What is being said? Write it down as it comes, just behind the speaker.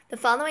The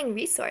following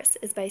resource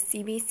is by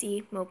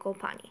CBC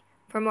Mokopani.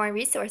 For more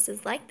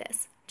resources like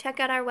this,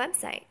 check out our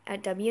website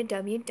at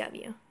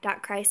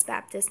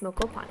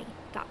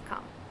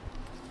www.christbaptistmokopani.com.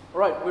 All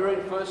right, we're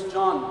in 1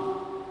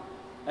 John,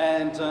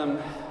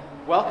 and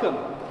welcome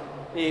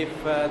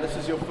if this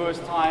is your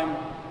first time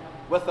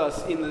with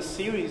us in the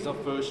series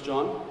of 1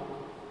 John.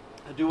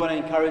 I do want to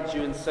encourage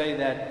you and say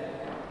that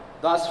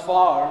thus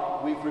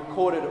far we've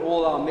recorded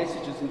all our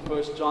messages in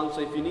 1 John,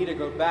 so if you need to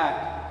go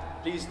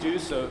back, please do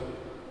so.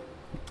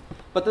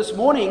 But this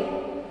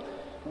morning,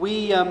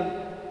 we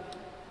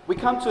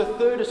come to a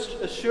third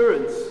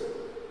assurance,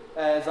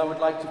 as I would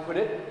like to put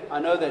it. I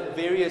know that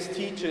various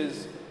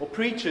teachers or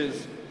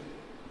preachers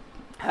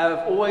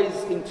have always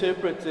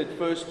interpreted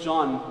 1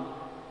 John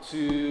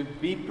to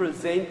be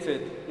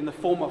presented in the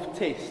form of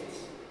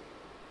tests,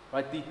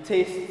 right? The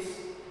tests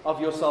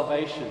of your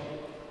salvation.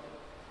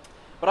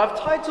 But I've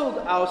titled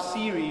our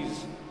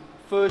series,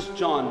 1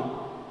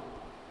 John,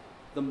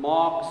 The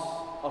Marks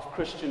of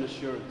Christian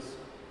Assurance.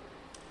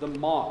 The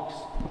marks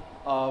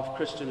of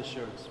Christian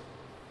assurance.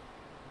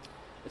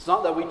 It's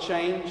not that we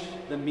change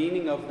the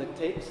meaning of the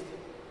text.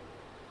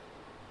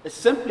 It's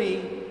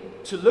simply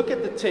to look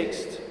at the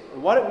text,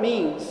 what it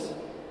means,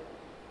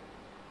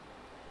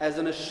 as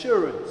an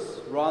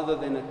assurance rather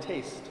than a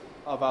test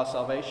of our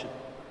salvation.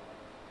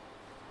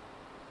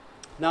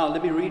 Now,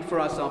 let me read for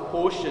us our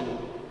portion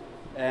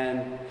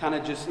and kind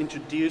of just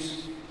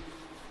introduce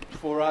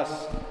for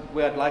us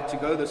where I'd like to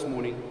go this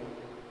morning.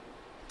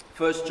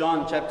 1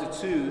 John chapter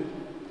 2,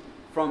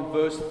 from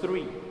verse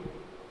 3.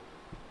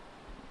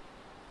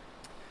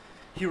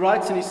 He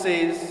writes and he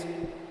says,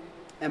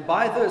 "And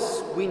by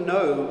this we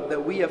know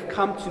that we have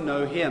come to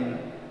know him,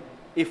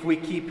 if we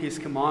keep his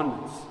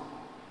commandments.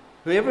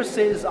 Whoever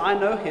says, 'I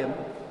know him,'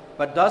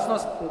 but does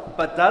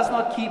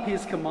not keep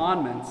his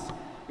commandments,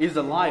 is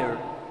a liar,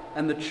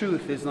 and the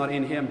truth is not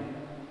in him.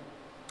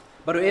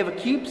 But whoever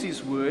keeps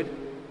his word,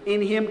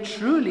 in him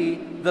truly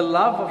the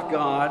love of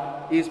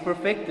God is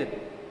perfected.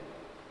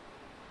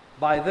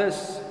 By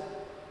this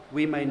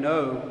we may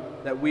know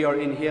that we are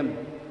in him.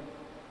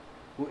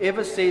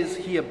 Whoever says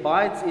he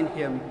abides in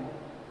him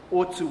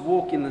ought to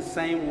walk in the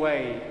same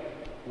way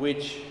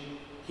which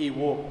he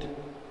walked."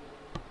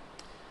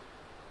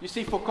 You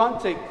see, for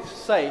context's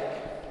sake,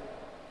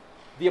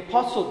 the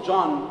Apostle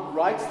John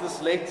writes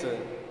this letter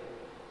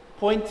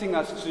pointing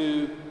us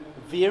to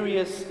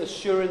various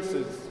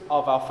assurances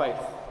of our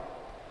faith.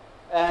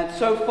 And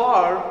so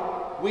far,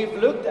 we've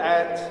looked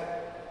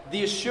at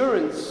the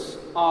assurance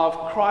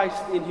of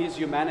Christ in his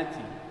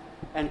humanity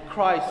and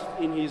Christ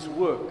in his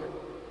work.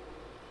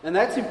 And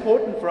that's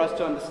important for us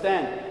to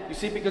understand. You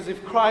see, because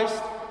if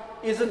Christ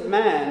isn't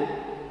man,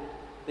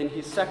 then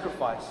his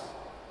sacrifice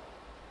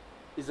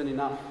isn't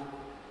enough.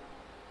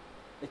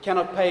 It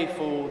cannot pay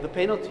for the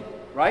penalty,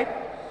 right?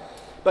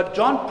 But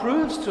John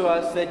proves to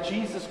us that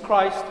Jesus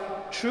Christ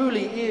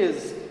truly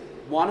is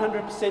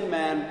 100%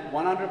 man,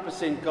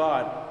 100%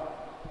 God.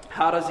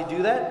 How does he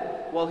do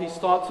that? Well, he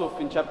starts off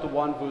in chapter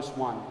 1, verse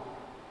 1,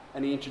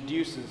 and he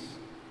introduces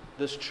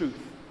this truth.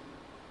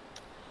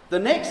 The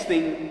next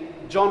thing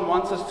John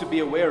wants us to be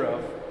aware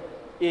of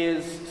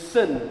is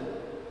sin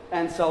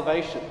and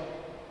salvation.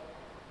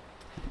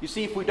 You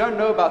see, if we don't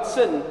know about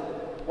sin,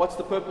 what's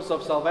the purpose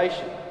of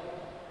salvation?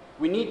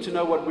 We need to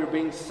know what we're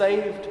being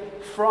saved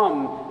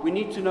from. We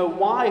need to know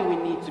why we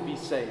need to be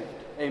saved.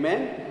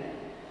 Amen?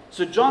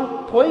 So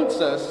John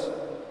points us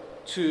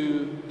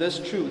to this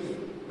truth,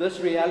 this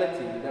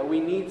reality, that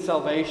we need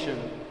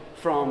salvation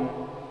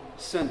from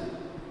sin.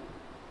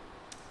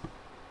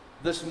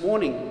 This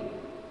morning,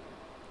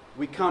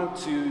 we come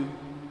to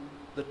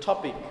the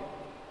topic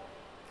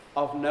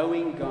of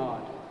knowing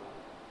God,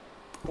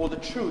 or the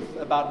truth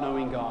about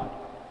knowing God,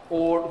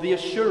 or the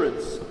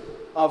assurance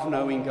of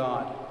knowing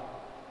God.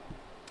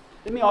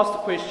 Let me ask the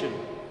question,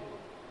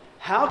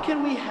 how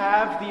can we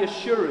have the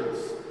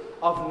assurance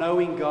of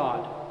knowing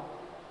God?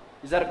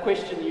 Is that a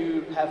question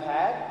you have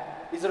had?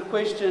 Is it a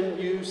question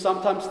you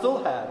sometimes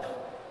still have?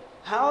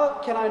 How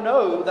can I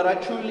know that I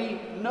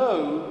truly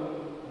know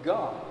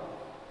God?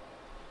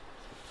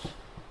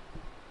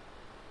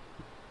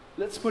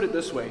 Let's put it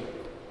this way.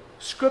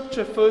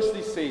 Scripture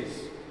firstly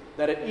says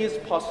that it is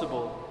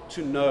possible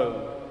to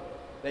know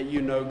that you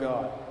know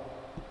God.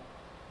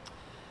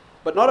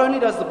 But not only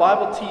does the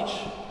Bible teach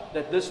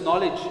that this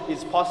knowledge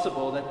is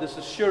possible, that this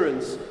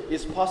assurance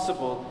is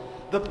possible,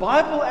 the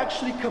Bible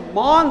actually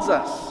commands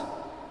us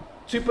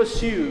to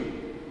pursue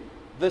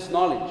this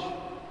knowledge.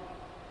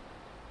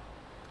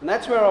 And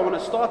that's where I want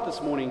to start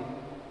this morning.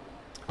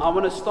 I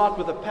want to start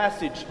with a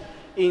passage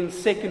in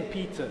 2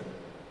 Peter.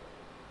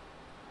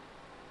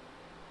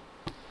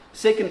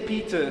 2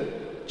 Peter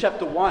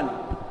chapter 1,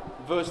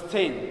 verse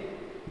 10.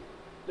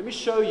 Let me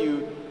show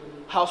you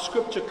how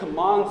Scripture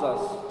commands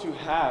us to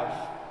have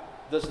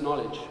this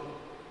knowledge.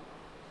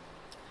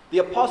 The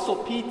Apostle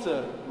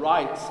Peter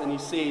writes and he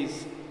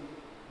says,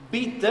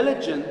 "Be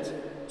diligent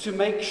to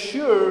make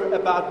sure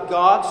about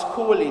God's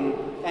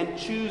calling and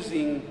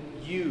choosing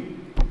you."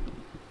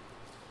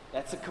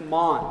 That's a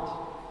command.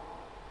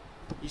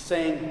 He's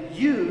saying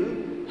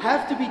you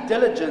have to be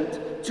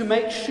diligent to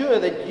make sure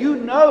that you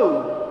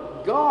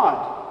know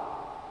God,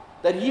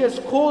 that He has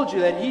called you,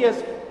 that He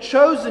has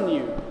chosen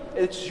you.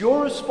 It's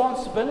your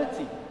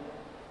responsibility.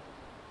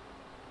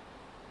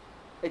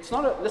 It's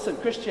not listen,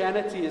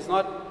 Christianity is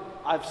not,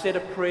 I've said a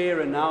prayer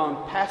and now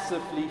I'm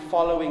passively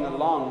following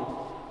along.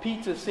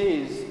 Peter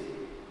says,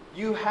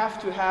 you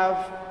have to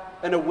have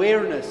an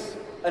awareness,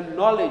 a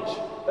knowledge,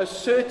 a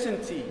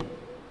certainty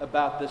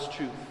about this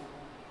truth.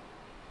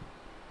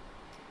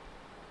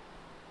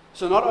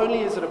 So not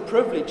only is it a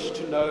privilege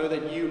to know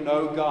that you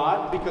know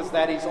God, because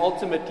that is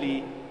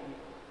ultimately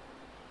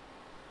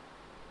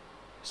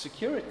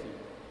security.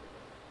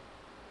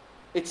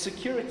 It's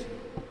security.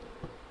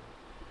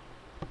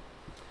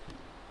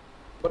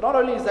 But not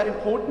only is that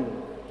important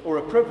or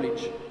a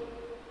privilege,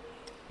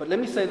 but let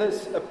me say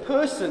this, a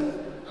person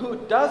who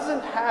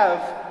doesn't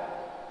have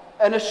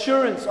an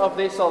assurance of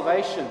their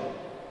salvation,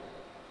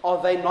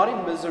 are they not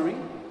in misery?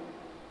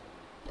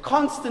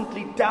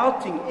 Constantly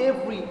doubting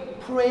every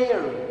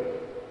prayer,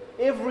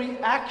 every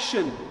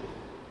action.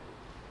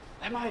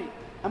 Am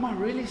I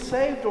really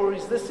saved, or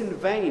is this in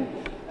vain?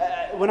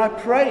 When I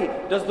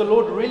pray, does the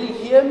Lord really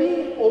hear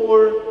me,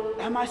 or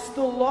am I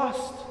still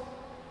lost?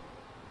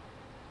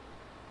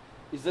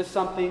 Is this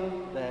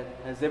something that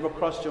has ever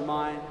crossed your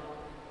mind?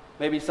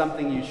 Maybe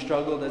something you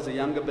struggled as a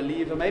younger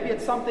believer. Maybe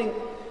it's something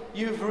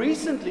you've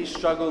recently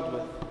struggled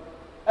with.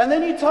 And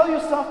then you tell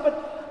yourself,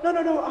 but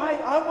no,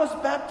 I was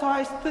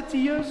baptized 30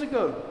 years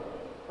ago,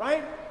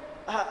 right?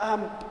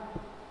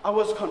 I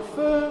was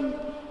confirmed.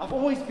 I've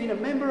always been a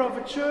member of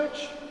a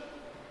church.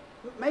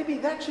 Maybe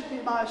that should be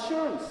my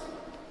assurance.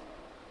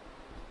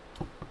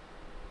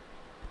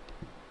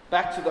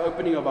 Back to the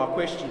opening of our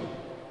question.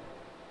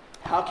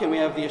 How can we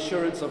have the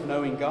assurance of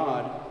knowing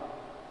God?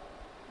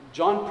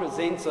 John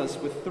presents us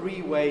with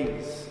 3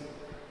 ways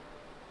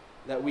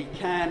that we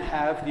can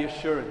have the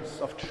assurance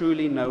of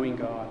truly knowing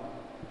God.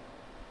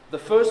 The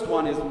first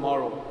one is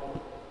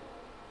moral.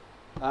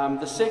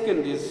 The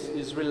second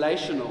is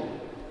relational.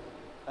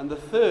 And the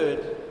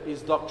third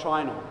is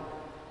doctrinal.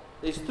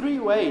 There's 3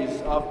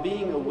 ways of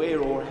being aware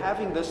or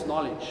having this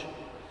knowledge.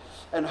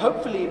 And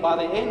hopefully by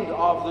the end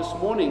of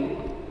this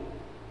morning,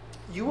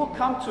 you will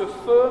come to a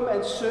firm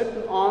and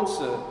certain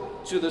answer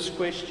to this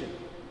question.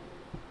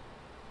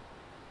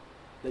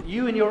 That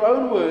you, in your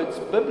own words,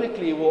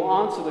 biblically will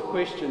answer the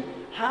question,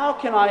 how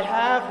can I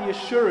have the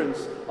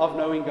assurance of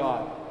knowing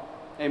God?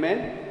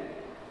 Amen?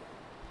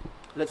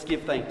 Let's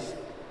give thanks.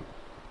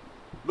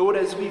 Lord,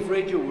 as we've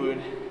read your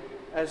word,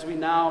 as we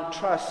now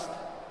trust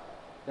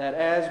that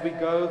as we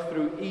go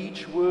through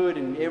each word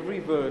and every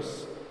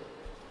verse,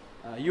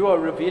 you are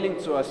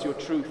revealing to us your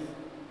truth.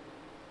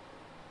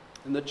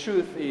 And the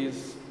truth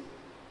is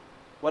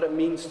what it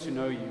means to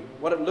know you,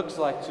 what it looks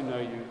like to know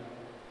you,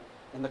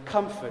 and the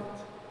comfort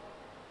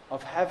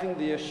of having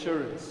the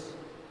assurance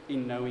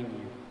in knowing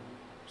you.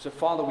 So,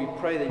 Father, we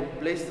pray that you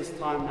bless this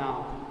time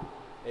now.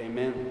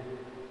 Amen.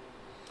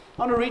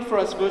 I want to read for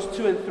us verse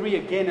 2 and 3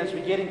 again as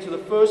we get into the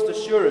first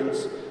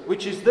assurance,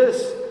 which is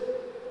this: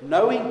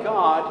 knowing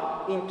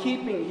God in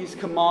keeping His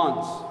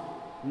commands.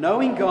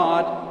 Knowing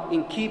God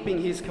in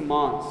keeping His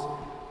commands.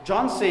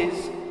 John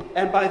says,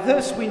 and by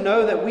this we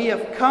know that we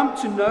have come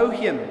to know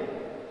Him,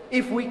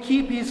 if we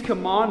keep His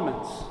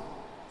commandments.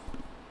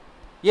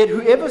 Yet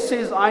whoever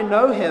says, I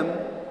know Him,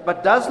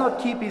 but does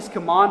not keep His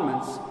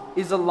commandments,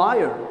 is a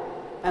liar,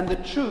 and the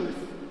truth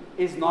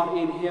is not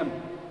in him.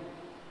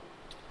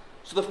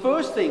 So the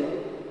first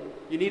thing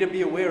you need to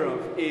be aware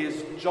of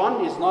is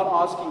John is not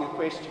asking a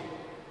question.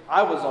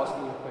 I was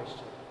asking a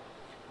question.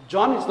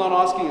 John is not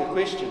asking a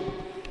question.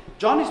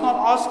 John is not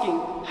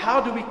asking,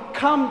 how do we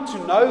come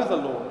to know the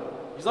Lord?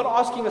 He's not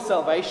asking a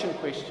salvation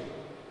question.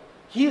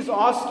 He is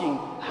asking,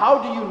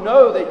 how do you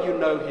know that you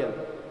know Him?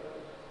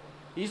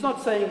 He's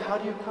not saying, how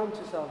do you come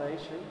to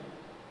salvation?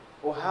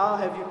 Or how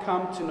have you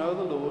come to know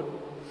the Lord?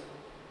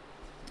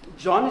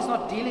 John is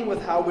not dealing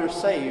with how we're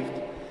saved.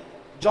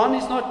 John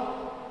is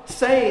not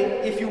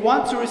saying, if you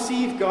want to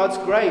receive God's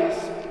grace,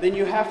 then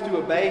you have to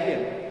obey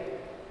Him.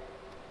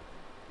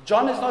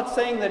 John is not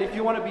saying that if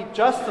you want to be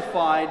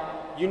justified,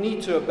 you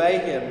need to obey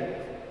Him.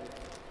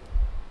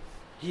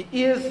 He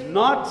is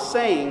not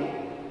saying,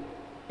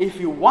 if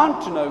you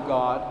want to know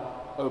God,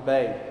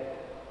 obey.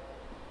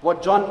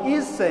 What John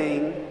is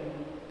saying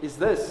is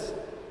this: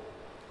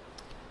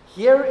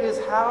 here is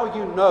how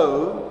you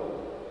know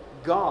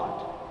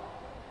God.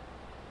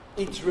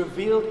 It's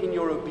revealed in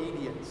your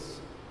obedience.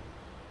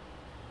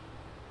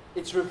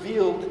 It's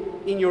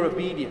revealed in your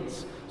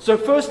obedience. So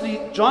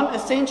firstly, John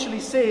essentially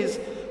says,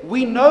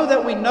 we know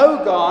that we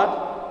know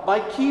God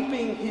by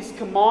keeping His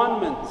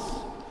commandments.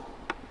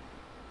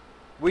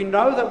 We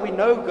know that we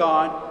know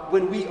God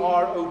when we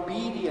are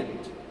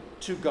obedient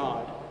to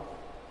God.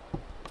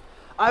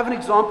 I have an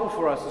example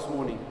for us this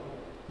morning.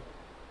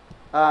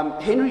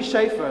 Henry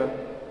Schaeffer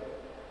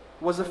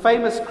was a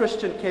famous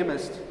Christian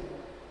chemist,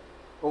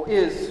 or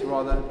is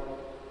rather,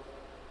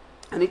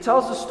 and he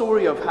tells the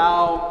story of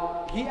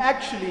how he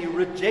actually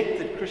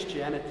rejected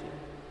Christianity.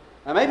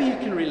 Now maybe you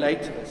can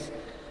relate to this.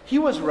 he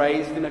was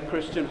raised in a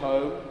Christian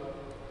home.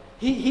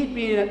 He'd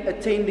been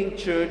attending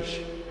church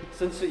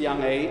since a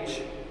young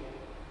age.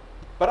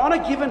 But on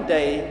a given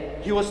day,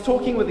 he was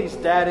talking with his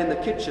dad in the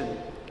kitchen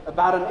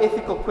about an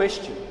ethical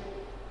question.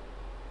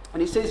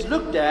 And he says,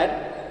 "Look,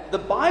 Dad, the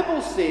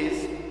Bible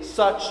says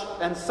such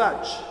and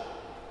such."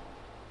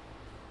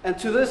 And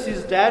to this,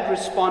 his dad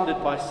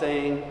responded by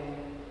saying,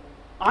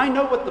 "I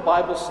know what the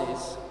Bible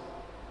says,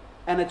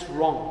 and it's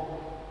wrong."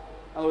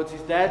 In other words,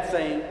 his dad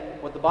saying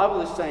what the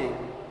Bible is saying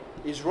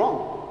is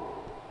wrong.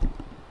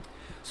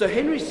 So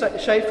Henry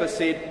Schaeffer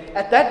said,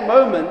 at that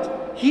moment,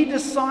 he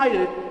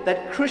decided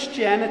that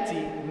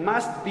Christianity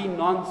must be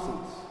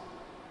nonsense.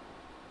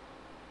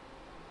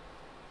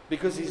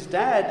 Because his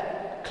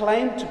dad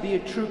claimed to be a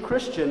true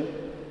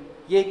Christian,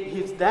 yet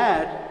his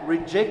dad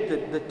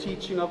rejected the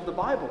teaching of the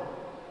Bible.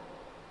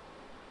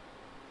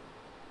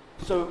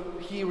 So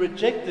he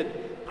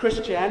rejected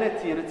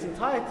Christianity in its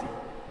entirety.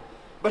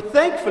 But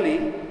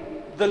thankfully,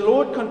 the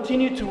Lord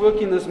continued to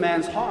work in this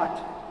man's heart.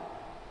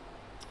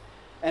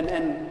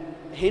 And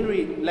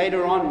Henry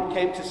later on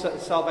came to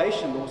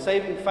salvation or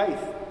saving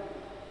faith.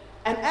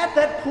 And at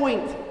that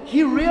point,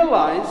 he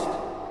realized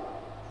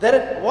that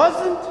it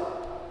wasn't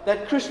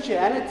that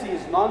Christianity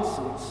is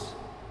nonsense.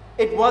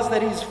 It was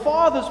that his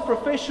father's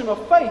profession of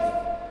faith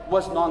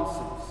was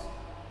nonsense.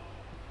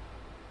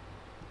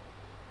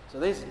 So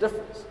there's a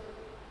difference.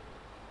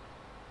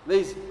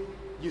 There's,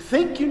 you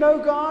think you know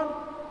God,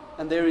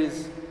 and there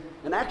is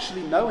an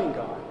actually knowing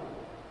God.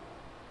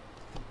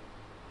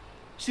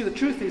 See, the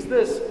truth is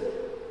this: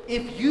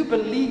 if you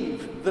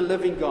believe the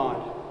living God,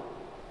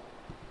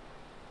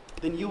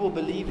 then you will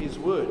believe His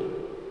Word.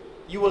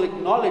 You will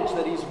acknowledge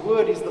that His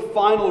Word is the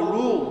final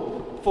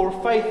rule for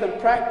faith and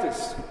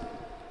practice.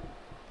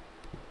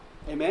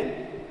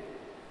 Amen?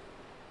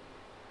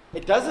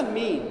 It doesn't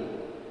mean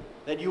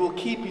that you will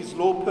keep His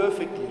law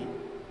perfectly,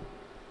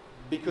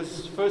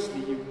 because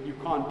firstly, you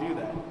can't do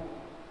that.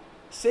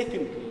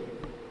 Secondly,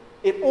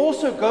 it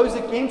also goes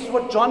against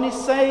what John is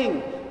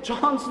saying.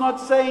 John's not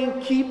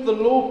saying keep the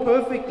law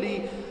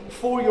perfectly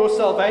for your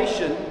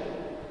salvation.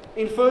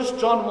 In 1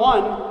 John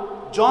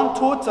 1, John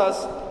taught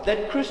us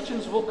that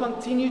Christians will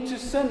continue to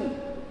sin.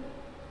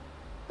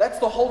 That's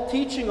the whole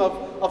teaching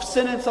of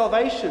sin and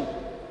salvation.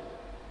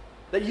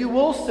 That you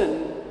will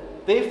sin,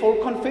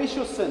 therefore confess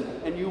your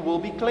sin, and you will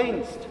be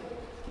cleansed.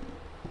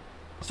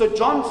 So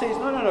John says,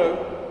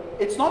 no.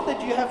 It's not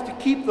that you have to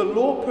keep the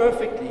law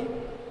perfectly.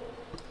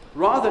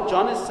 Rather,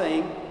 John is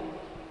saying,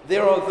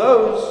 there are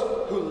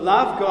those who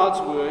love God's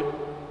word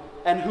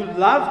and who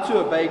love to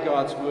obey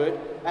God's word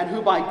and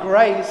who by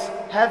grace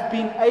have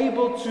been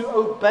able to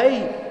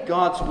obey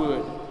God's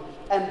word.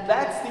 And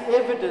that's the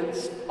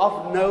evidence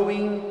of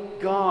knowing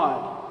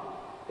God.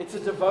 It's a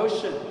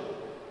devotion.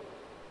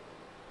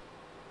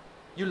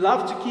 You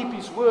love to keep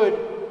His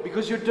word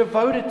because you're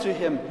devoted to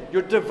Him.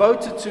 You're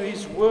devoted to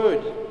His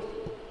word.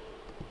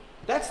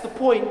 That's the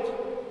point.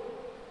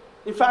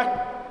 In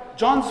fact,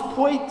 John's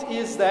point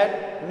is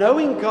that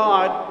knowing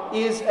God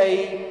is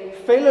a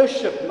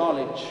fellowship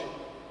knowledge.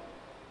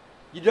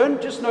 You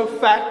don't just know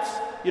facts,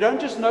 you don't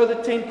just know the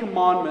 10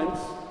 Commandments,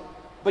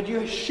 but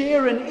you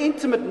share an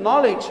intimate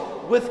knowledge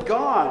with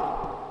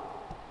God.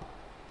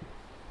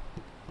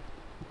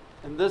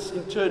 And this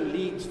in turn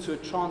leads to a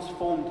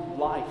transformed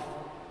life.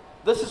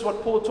 This is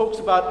what Paul talks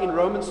about in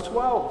Romans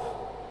 12.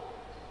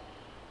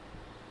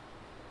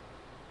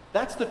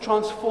 That's the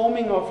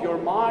transforming of your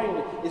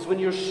mind, is when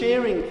you're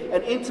sharing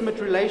an intimate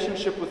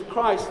relationship with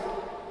Christ.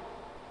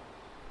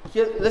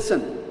 Here,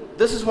 listen,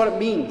 this is what it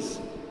means.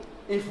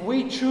 If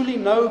we truly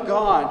know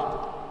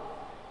God,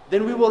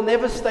 then we will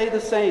never stay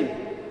the same.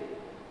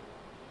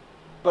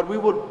 But we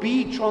will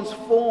be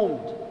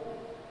transformed.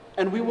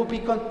 And we will be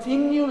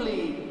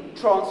continually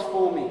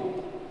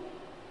transforming.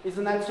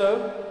 Isn't that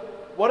so?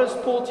 What does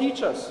Paul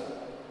teach us?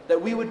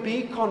 That we would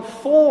be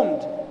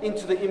conformed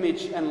into the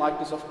image and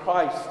likeness of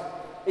Christ.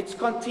 It's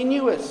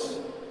continuous.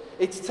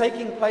 It's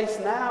taking place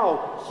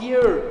now,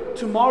 here,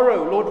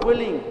 tomorrow, Lord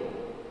willing.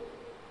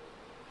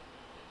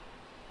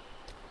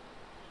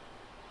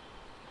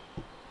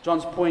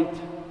 John's point,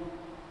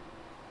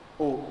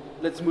 or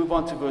let's move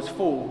on to verse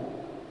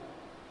 4.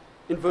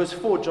 In verse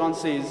 4, John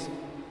says,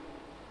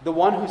 the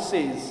one who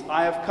says,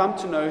 I have come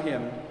to know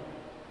Him,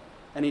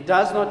 and he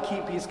does not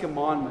keep His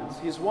commandments,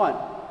 he is what?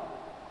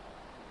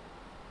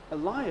 A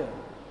liar.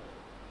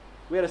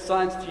 We had a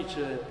science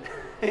teacher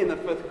in the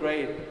 5th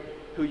grade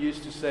who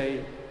used to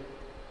say,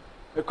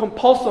 a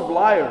compulsive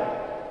liar.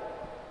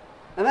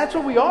 And that's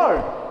what we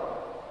are,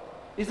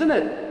 isn't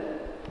it?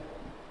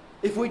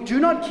 If we do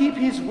not keep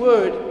His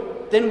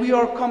word, then we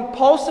are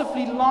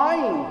compulsively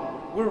lying.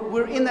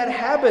 We're in that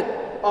habit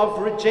of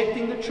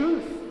rejecting the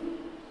truth.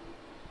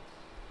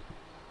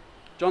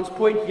 John's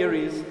point here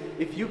is,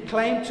 if you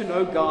claim to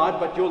know God,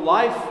 but your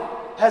life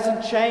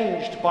hasn't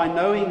changed by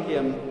knowing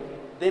Him,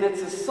 then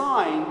it's a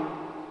sign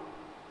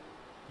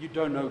you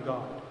don't know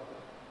God.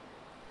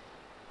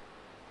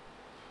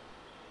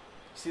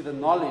 See, the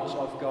knowledge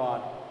of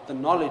God, the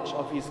knowledge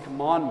of His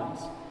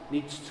commandments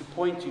needs to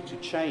point you to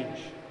change.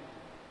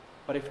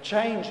 But if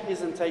change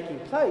isn't taking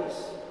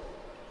place,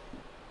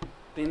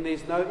 then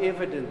there's no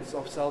evidence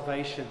of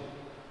salvation.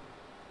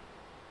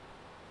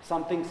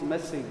 Something's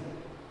missing.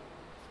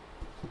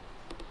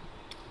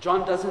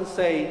 John doesn't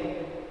say,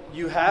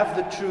 you have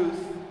the truth,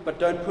 but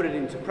don't put it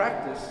into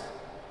practice.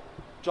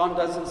 John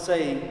doesn't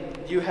say,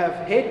 you have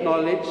head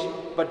knowledge,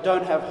 but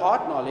don't have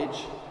heart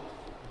knowledge.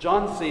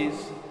 John says,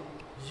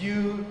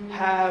 you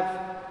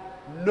have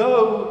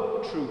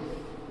no truth.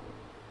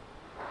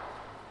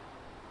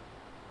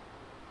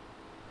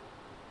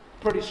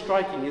 Pretty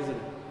striking, isn't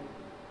it?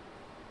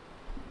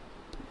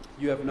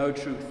 You have no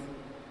truth.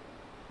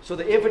 So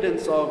the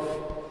evidence of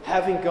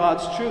having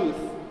God's truth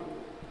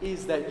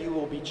is that you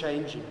will be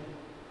changing.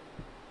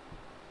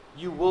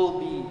 You will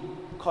be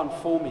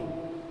conforming.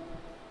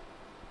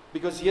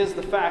 Because here's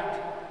the fact,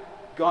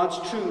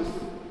 God's truth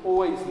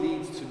always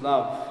leads to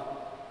love.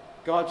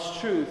 God's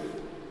truth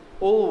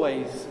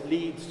always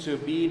leads to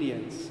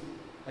obedience.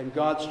 And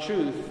God's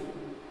truth,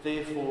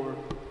 therefore,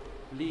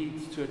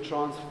 leads to a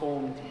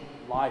transformed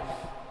life.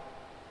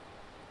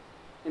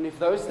 And if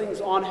those things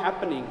aren't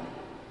happening,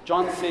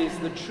 John says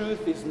the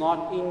truth is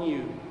not in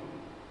you.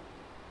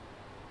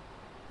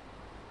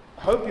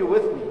 I hope you're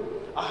with me.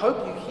 I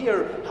hope you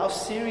hear how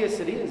serious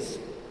it is.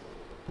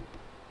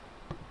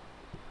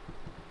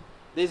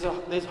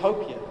 There's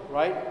hope here,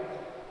 right?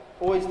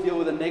 Always deal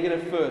with the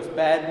negative first.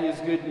 Bad news,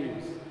 good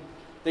news.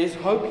 There's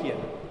hope here.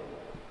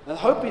 And the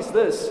hope is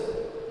this.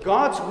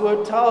 God's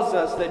word tells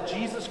us that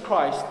Jesus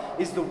Christ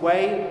is the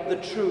way, the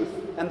truth,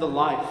 and the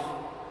life.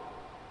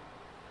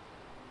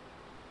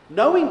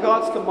 Knowing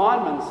God's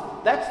commandments,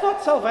 that's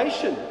not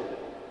salvation.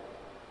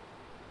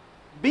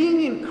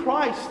 Being in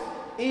Christ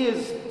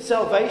is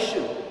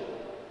salvation.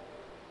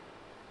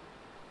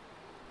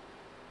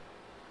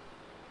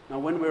 Now,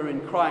 when we're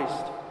in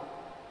Christ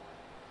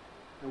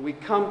and we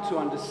come to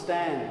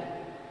understand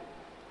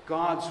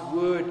God's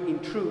word in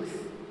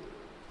truth,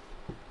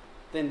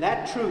 then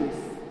that truth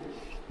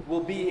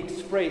will be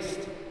expressed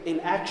in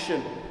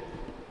action.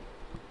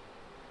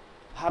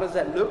 How does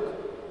that look?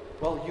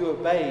 Well, you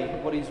obey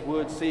what His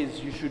word says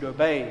you should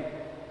obey.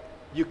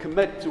 You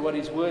commit to what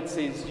His word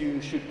says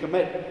you should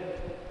commit.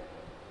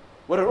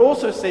 What it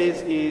also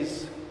says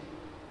is,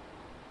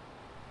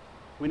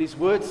 when His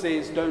word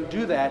says don't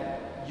do that,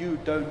 you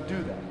don't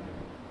do that.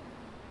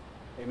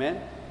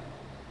 Amen?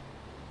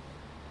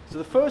 So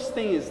the first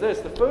thing is this,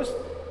 the first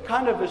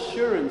kind of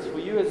assurance for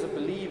you as a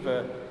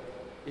believer,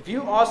 if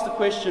you ask the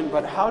question,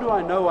 but how do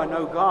I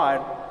know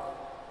God?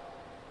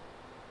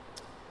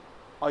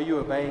 Are you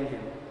obeying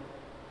Him?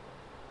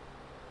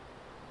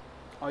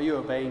 Are you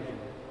obeying Him?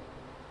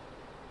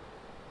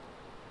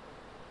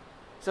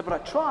 He said, but I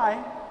try,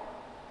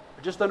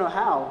 I just don't know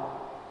how.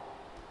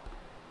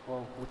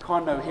 Well, we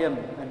can't know Him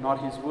and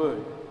not His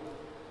word.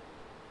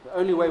 The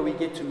only way we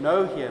get to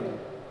know Him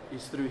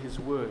is through His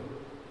word.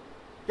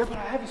 Yeah, but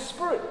I have His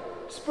Spirit.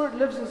 His Spirit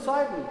lives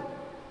inside me.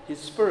 His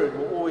Spirit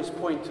will always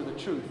point to the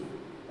truth.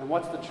 And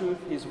what's the truth?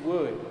 His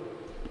word.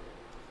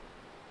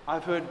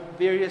 I've heard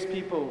various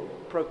people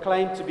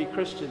proclaim to be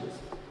Christians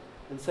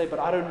and say, but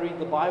I don't read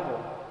the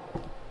Bible.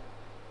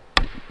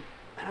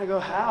 And I go,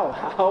 how?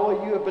 How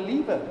are you a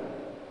believer?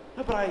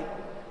 No, but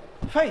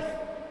faith.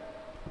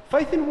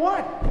 Faith in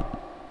what?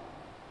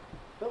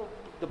 Well,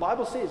 the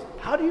Bible says.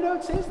 How do you know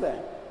it says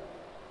that?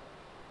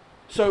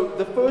 So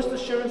the first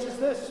assurance is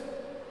this.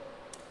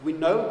 We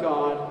know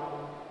God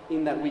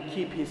in that we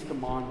keep His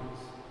commandments.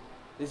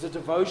 There's a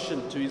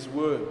devotion to His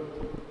word.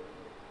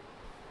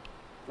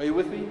 Are you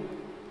with me?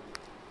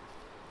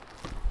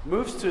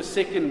 Moves to a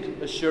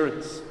second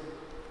assurance.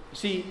 You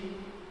see,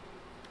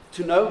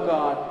 to know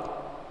God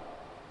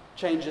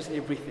changes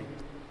everything.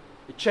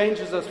 It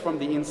changes us from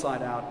the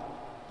inside out.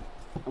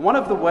 And one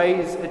of the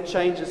ways it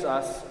changes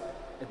us,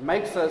 it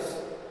makes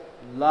us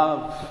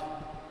love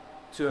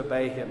to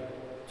obey Him,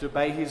 to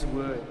obey His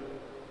word,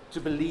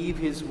 to believe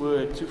His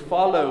word, to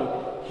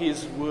follow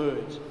His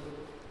word.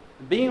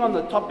 Being on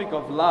the topic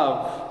of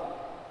love,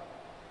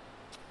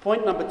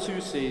 point number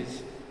 2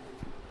 says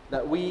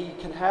that we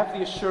can have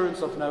the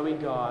assurance of knowing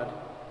God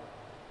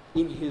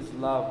in His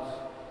love.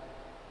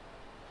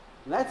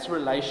 And that's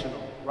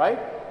relational, right?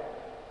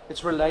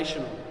 It's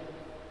relational.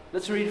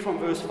 Let's read from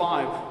verse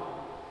 5.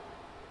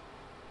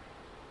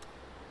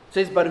 It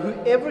says, but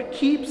whoever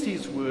keeps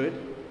His word,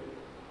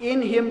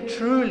 in him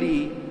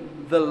truly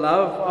the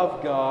love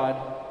of God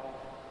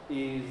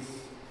is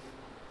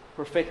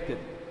perfected.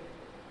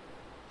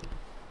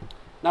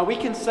 Now we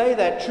can say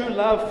that true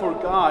love for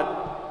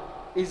God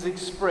is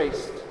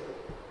expressed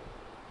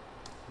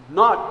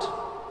not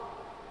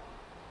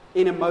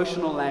in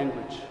emotional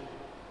language,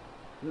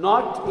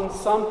 not in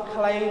some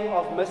claim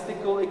of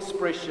mystical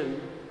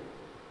expression,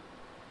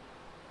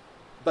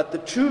 but the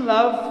true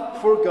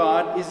love for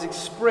God is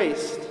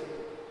expressed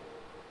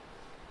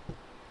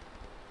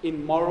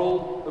in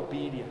moral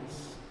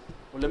obedience.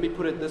 Well, let me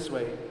put it this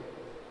way.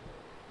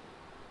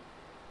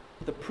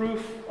 The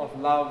proof of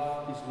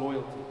love is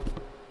loyalty.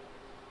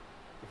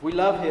 If we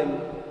love Him,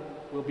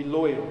 we'll be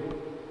loyal.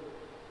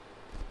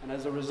 And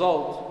as a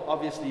result,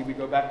 obviously, we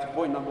go back to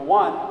point number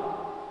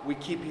 1. we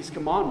keep his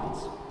commandments.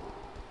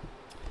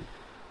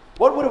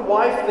 What would a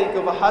wife think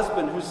of a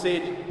husband who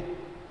said,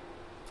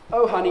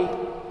 "Oh honey,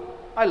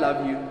 I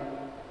love you,"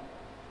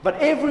 but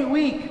every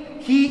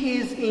week he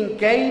is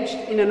engaged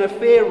in an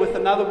affair with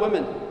another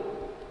woman?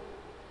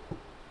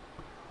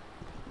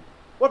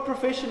 What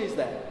profession is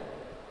that?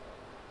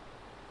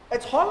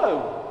 It's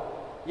hollow,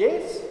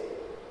 yes?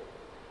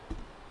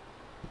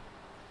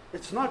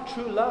 It's not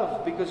true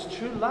love, because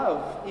true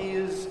love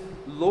is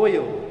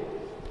loyal.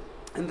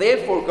 And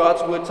therefore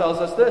God's word tells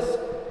us this: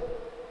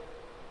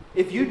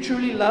 if you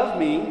truly love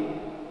me,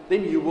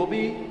 then you will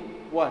be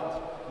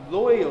what?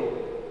 Loyal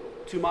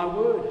to my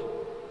word.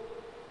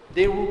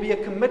 There will be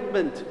a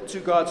commitment to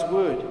God's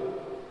word.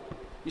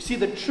 You see,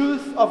 the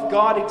truth of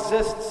God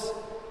exists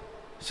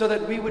so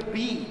that we would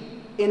be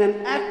in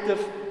an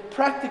active,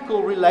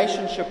 practical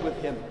relationship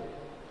with him.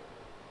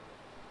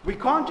 We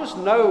can't just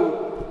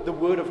know the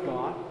word of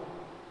God.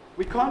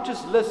 We can't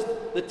just list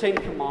the 10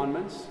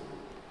 commandments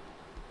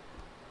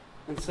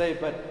and say,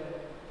 "But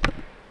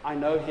I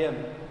know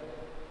him."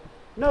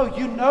 No,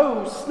 you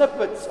know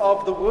snippets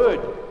of the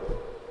word.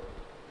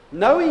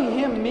 Knowing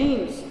him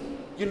means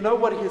you know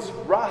what his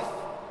wrath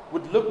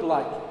would look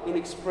like in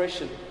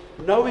expression.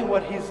 Knowing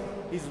what his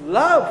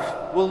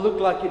love will look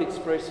like in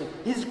expression.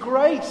 His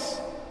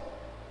grace.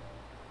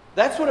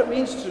 That's what it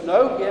means to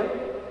know him.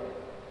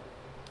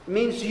 It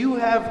means you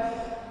have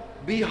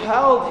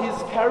beheld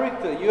his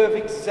character. You have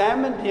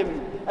examined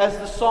him as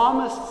the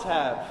psalmists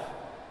have.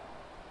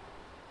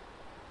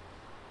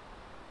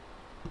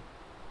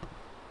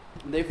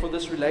 And therefore,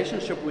 this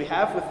relationship we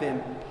have with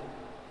him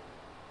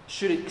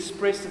should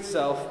express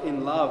itself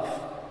in love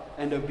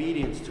and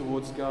obedience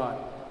towards God.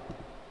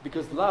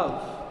 Because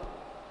love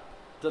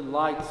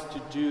delights to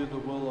do the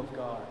will of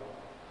God.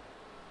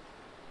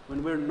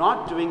 When we're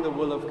not doing the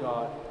will of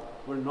God,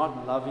 we're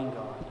not loving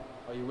God.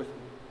 Are you with me?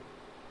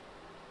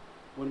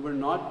 When we're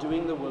not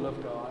doing the will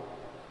of God,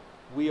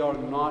 we are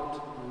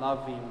not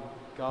loving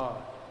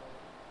God.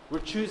 We're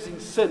choosing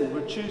sin.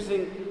 We're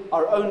choosing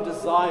our own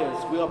desires.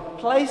 We are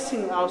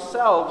placing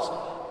ourselves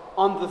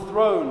on the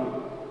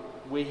throne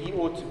where he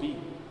ought to be.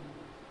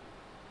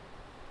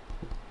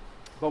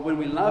 But when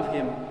we love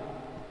him,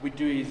 we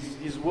do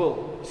his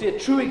will. See, a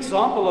true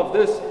example of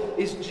this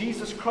is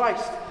Jesus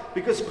Christ,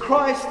 because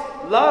Christ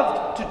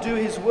loved to do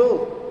his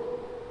will.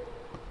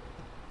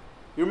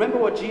 You remember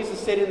what Jesus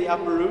said in the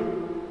upper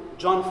room?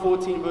 John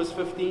 14 verse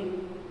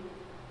 15.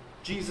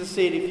 Jesus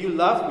said, "If you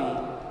love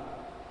me,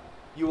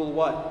 you will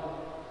what?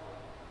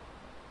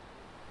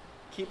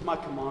 Keep my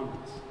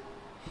commandments."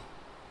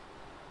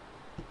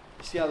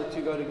 You see how the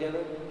two go together?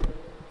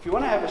 If you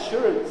want to have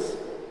assurance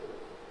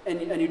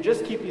and you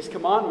just keep his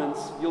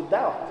commandments, you'll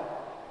doubt.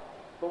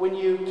 But when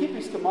you keep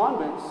his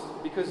commandments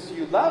because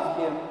you love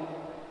him,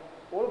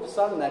 all of a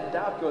sudden that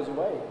doubt goes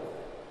away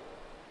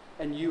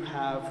and you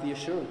have the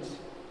assurance.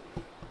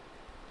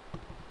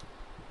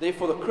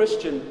 Therefore, the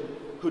Christian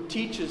who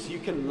teaches you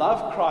can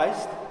love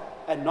Christ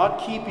and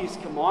not keep his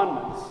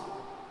commandments,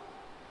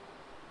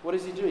 what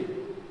is he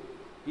doing?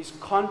 He's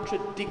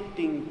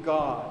contradicting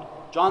God.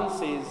 John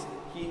says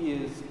he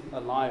is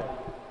a liar.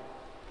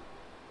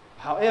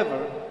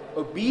 However,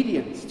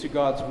 obedience to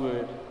God's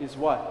word is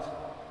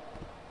what?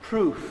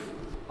 Proof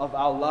of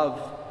our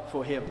love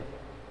for him.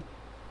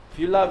 If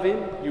you love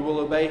him, you will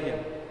obey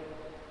him.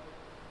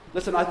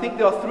 Listen, I think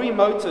there are 3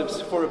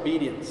 motives for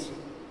obedience.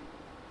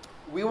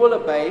 We will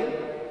obey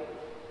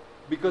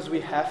because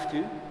we have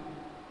to,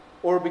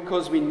 or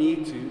because we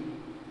need to,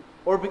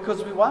 or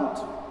because we want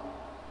to.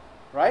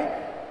 Right?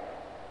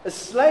 A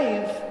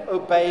slave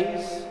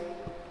obeys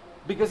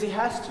because he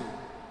has to.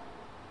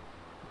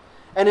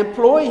 An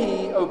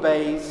employee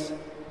obeys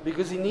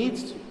because he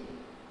needs to.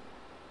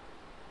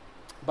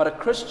 But a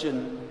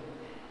Christian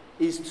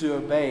is to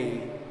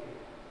obey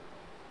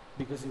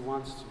because he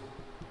wants to.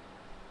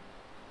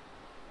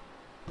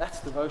 That's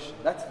devotion.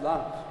 That's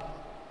love.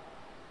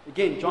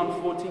 Again,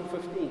 John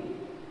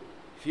 14:15.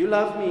 If you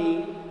love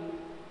me,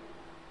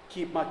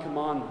 keep my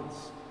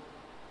commandments.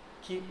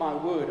 Keep my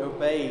word.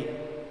 Obey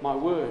my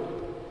word.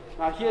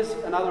 Now here's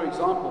another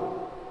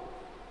example.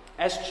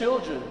 As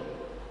children,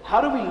 how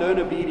do we learn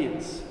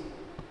obedience?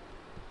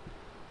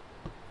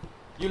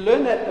 You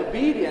learn that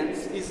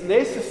obedience is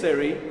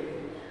necessary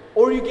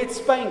or you get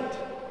spanked.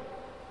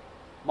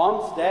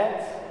 Moms,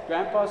 dads,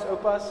 grandpas,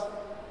 opas,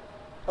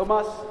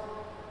 omas.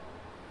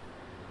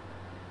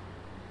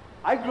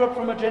 I grew up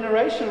from a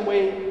generation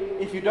where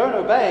if you don't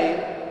obey,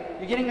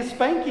 you're getting a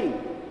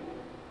spanking.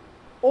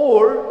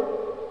 Or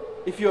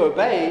if you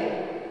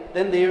obey,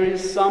 then there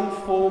is some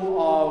form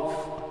of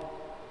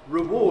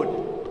reward.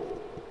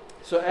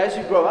 So as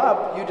you grow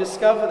up, you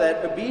discover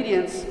that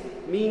obedience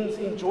means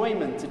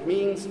enjoyment. It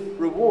means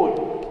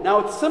reward. Now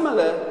it's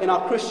similar in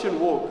our Christian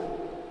walk.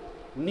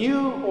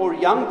 New or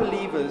young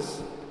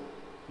believers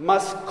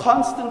must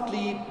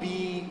constantly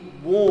be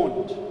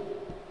warned.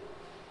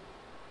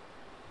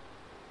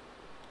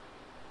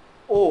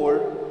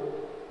 Or,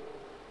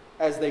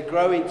 as they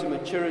grow into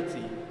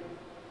maturity,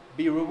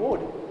 be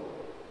rewarded.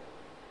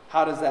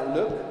 How does that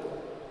look?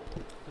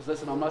 Because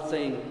listen, I'm not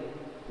saying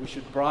we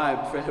should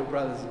bribe fellow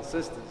brothers and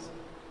sisters.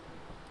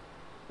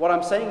 What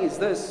I'm saying is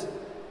this: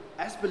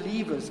 as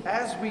believers,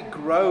 as we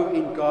grow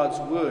in God's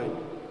Word,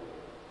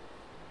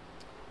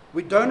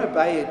 we don't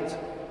obey it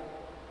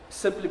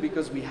simply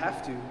because we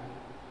have to.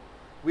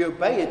 We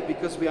obey it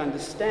because we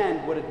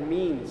understand what it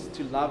means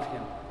to love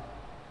Him.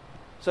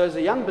 So as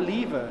a young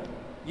believer,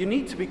 you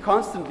need to be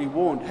constantly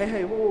warned.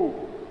 Hey, whoa,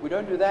 we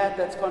don't do that.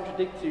 That's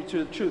contradictory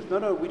to the truth.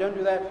 No, we don't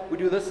do that. We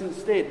do this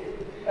instead.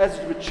 As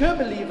a mature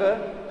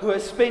believer who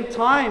has spent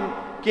time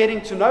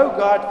getting to know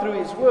God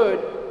through His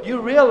Word,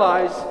 you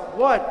realize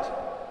what?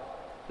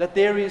 That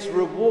there is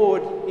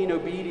reward in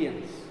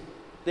obedience.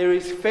 There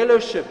is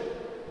fellowship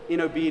in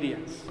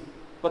obedience.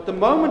 But the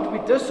moment we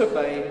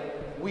disobey,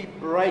 we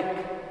break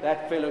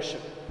that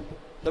fellowship.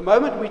 The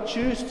moment we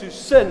choose to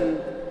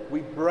sin, we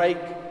break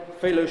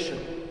fellowship.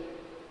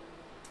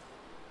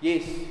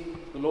 Yes,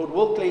 the Lord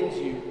will cleanse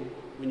you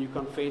when you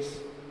confess,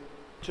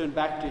 turn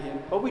back to Him,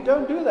 but we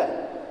don't do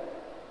that.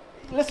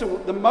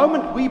 Listen, the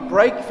moment we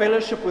break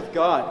fellowship with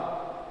God,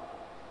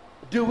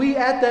 do we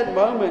at that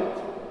moment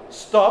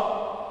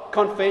stop,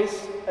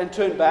 confess, and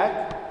turn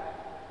back?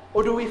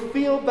 Or do we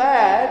feel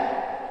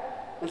bad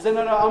and say,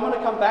 no, I'm going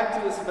to come back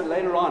to this a bit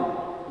later on,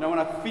 when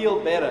I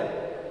feel better?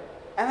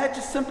 And that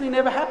just simply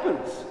never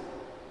happens.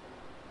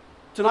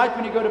 Tonight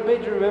when you go to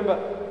bed, you remember,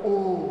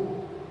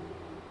 oh,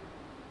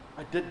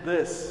 I did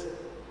this.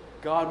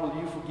 God,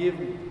 will you forgive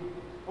me?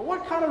 But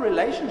what kind of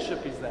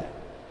relationship is that?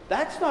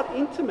 That's not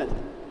intimate.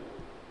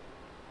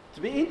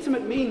 To be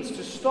intimate means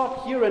to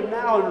stop here and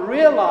now and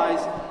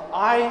realize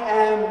I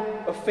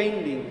am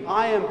offending.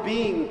 I am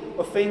being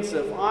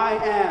offensive. I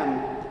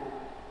am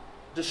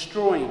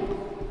destroying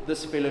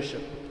this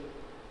fellowship.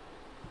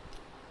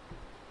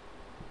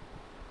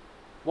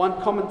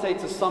 One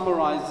commentator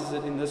summarizes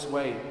it in this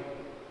way: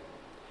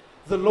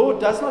 the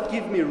Lord does not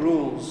give me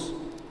rules,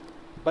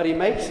 but He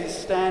makes His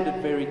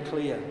standard very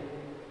clear.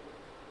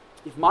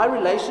 If my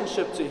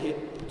relationship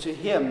to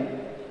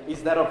Him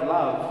is that of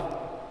love,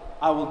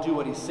 I will do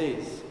what He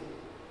says.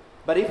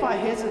 But if I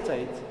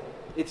hesitate,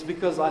 it's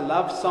because I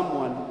love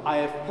someone I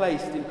have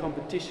placed in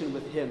competition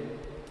with Him,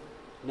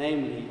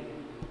 namely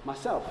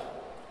myself.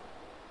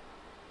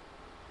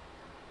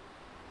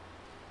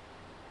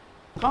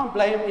 Can't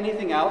blame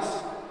anything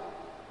else.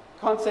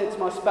 Can't say it's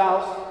my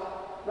spouse.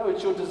 No,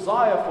 it's your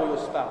desire for your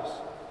spouse.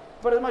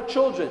 But it's my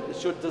children.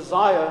 It's your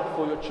desire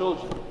for your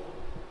children.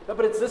 No,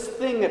 but it's this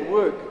thing at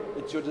work.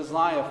 It's your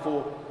desire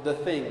for the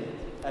thing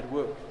at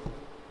work.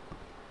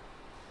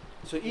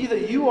 So either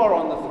you are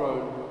on the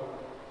throne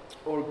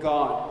or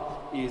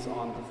God is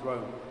on the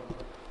throne.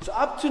 So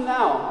up to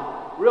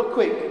now, real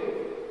quick,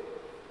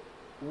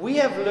 we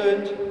have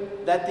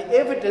learned that the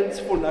evidence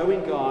for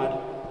knowing God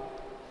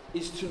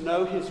is to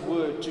know His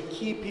Word, to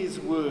keep His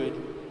Word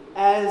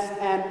as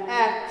an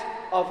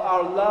act of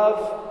our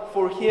love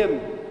for Him.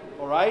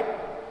 Alright?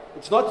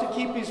 It's not to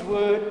keep His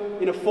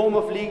Word in a form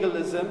of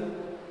legalism.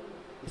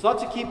 It's not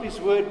to keep His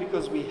Word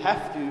because we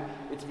have to.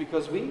 It's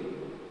because we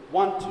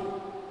want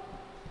to.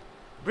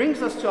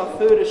 Brings us to our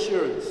third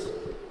assurance.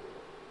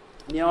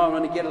 Now I'm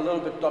going to get a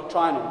little bit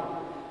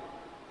doctrinal.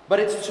 But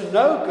it's to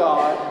know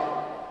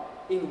God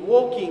in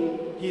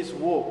walking His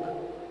walk.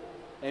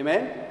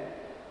 Amen?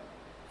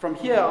 From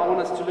here, I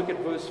want us to look at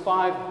verse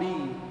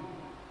 5b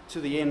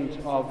to the end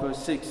of verse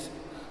 6.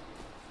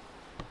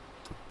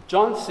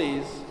 John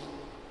says,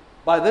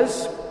 "By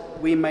this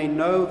we may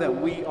know that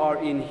we are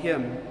in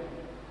Him.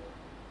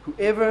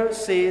 Whoever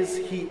says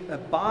he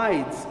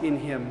abides in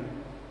Him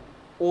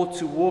ought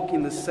to walk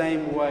in the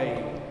same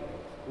way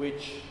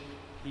which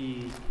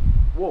He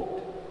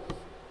walked."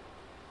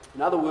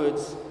 In other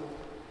words,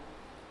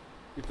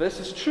 if this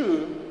is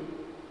true,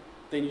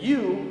 then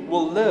you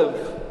will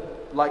live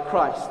like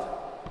Christ.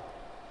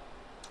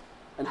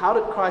 And how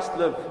did Christ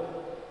live?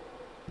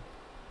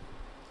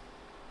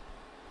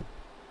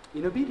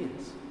 In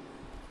obedience.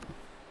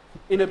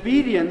 In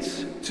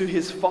obedience to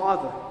His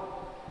Father.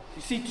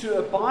 You see, to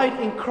abide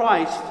in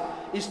Christ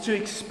is to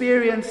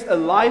experience a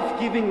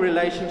life-giving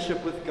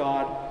relationship with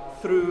God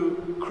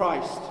through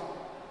Christ.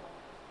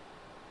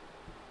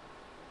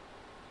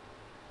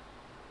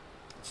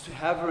 It's to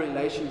have a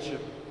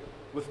relationship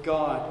with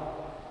God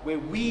where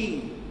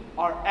we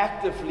are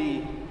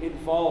actively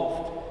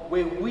involved,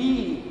 where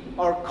we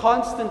are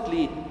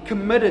constantly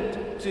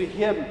committed to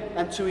Him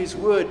and to His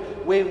Word,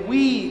 where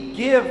we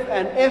give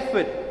an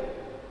effort,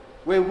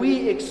 where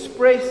we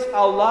express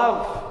our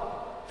love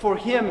for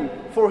Him,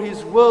 for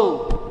His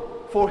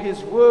will, for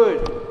His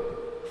Word,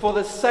 for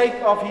the sake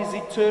of His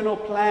eternal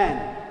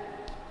plan.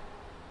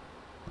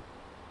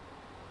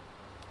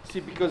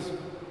 See, because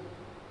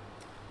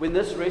when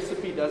this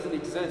recipe doesn't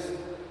exist,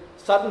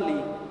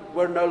 suddenly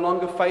we're no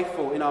longer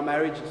faithful in our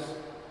marriages.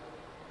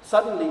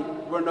 Suddenly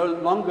we're no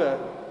longer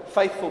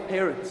faithful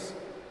parents.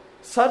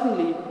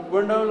 Suddenly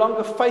we're no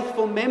longer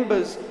faithful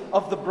members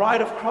of the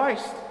bride of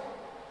Christ.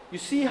 You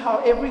see how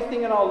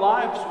everything in our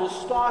lives will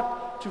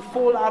start to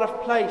fall out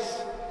of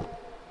place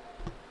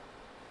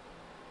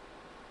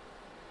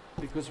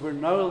because we're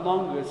no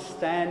longer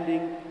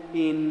standing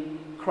in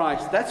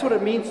Christ. That's what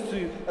it means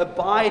to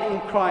abide in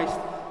Christ,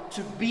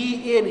 to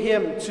be in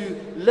Him, to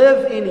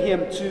live in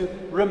Him, to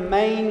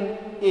remain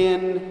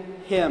in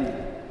Him.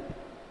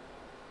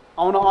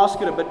 I want to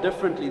ask it a bit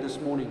differently this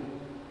morning.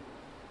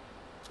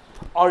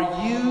 Are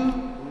you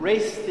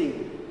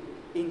resting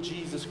in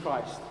Jesus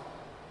Christ?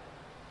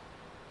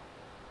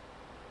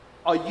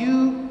 Are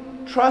you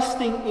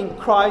trusting in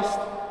Christ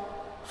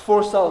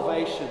for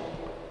salvation?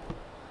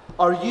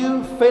 Are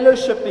you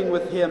fellowshipping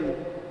with Him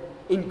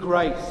in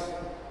grace?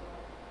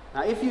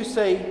 Now, if you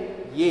say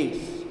yes,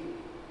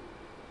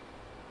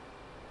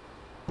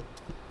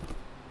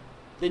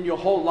 then your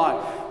whole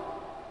life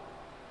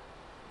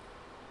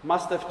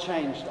must have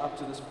changed up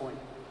to this point.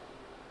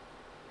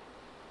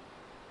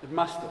 It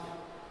must have.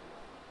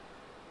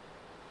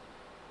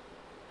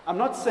 I'm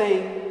not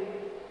saying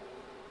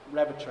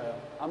rabbit trail.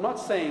 I'm not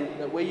saying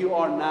that where you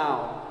are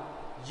now,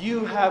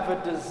 you have a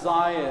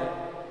desire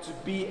to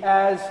be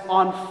as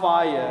on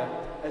fire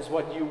as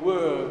what you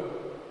were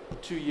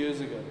 2 years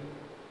ago,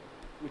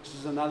 which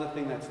is another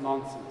thing that's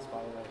nonsense, by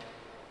the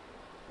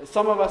way.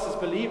 Some of us as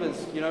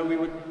believers,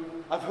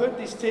 I've heard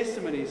these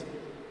testimonies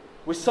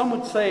where some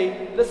would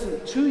say,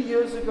 listen, 2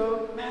 years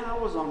ago, man, I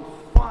was on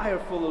fire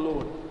for the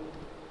Lord.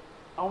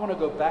 I want to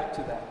go back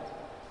to that.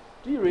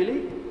 Do you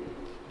really?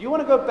 Do you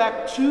want to go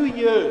back 2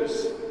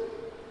 years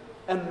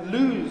and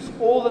lose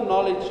all the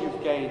knowledge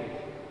you've gained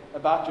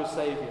about your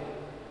Savior?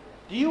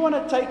 Do you want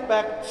to take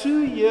back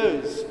 2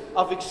 years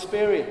of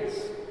experience,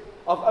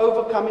 of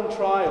overcoming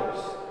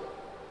trials,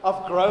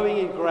 of growing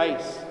in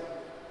grace,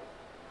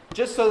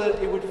 just so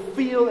that it would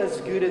feel as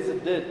good as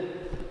it did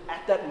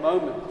at that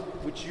moment,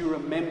 which you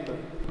remember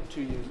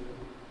 2 years ago?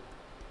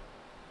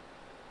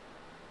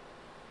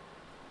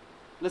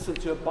 Listen,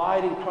 to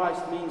abide in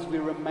Christ means we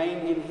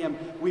remain in Him,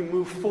 we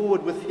move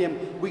forward with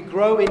Him, we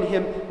grow in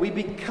Him, we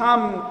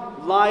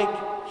become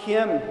like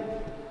Him.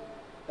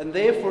 And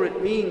therefore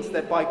it means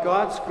that by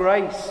God's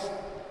grace,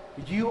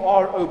 you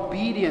are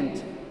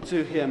obedient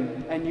to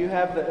Him and you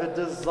have a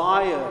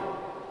desire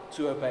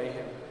to obey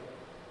Him.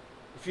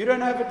 If you don't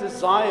have a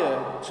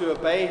desire to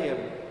obey Him,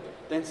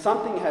 then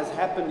something has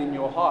happened in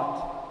your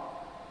heart.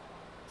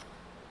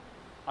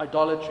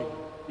 Idolatry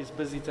is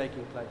busy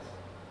taking place.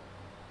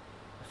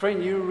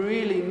 Friend, you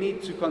really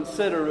need to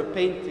consider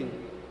repenting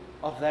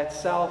of that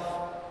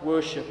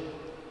self-worship.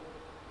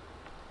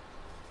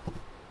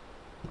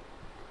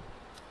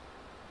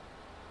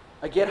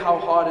 I get how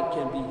hard it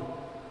can be.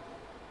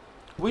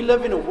 We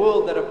live in a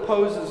world that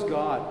opposes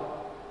God.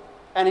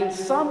 And in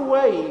some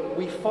way,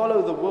 we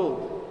follow the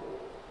world.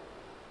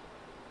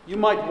 You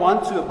might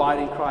want to abide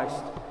in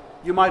Christ.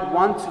 You might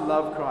want to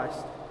love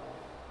Christ.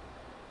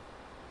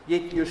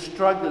 Yet you're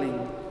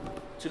struggling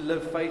to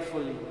live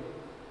faithfully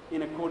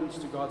in accordance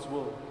to God's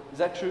will. Is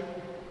that true?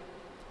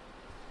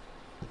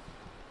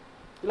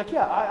 You're like,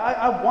 yeah,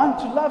 I want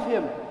to love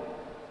Him,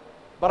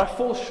 but I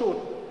fall short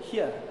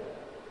here.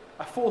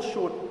 I fall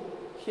short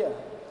here.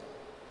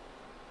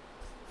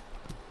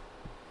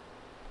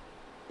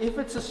 If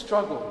it's a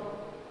struggle,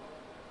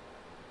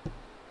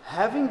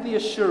 having the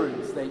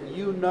assurance that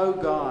you know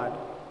God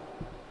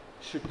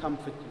should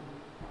comfort you.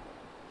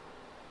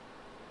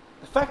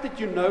 The fact that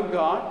you know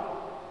God,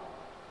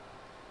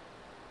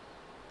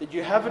 that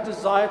you have a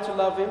desire to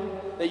love Him,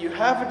 that you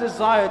have a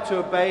desire to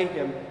obey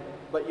Him,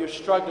 but you're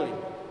struggling,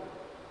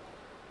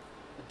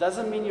 it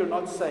doesn't mean you're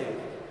not saved.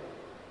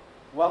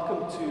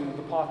 Welcome to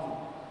the party,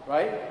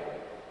 right?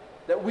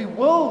 That we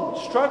will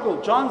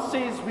struggle. John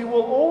says we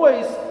will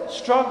always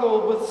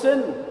struggle with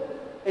sin.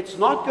 It's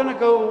not going to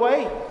go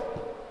away.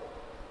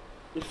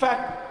 In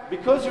fact,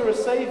 because you're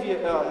saved,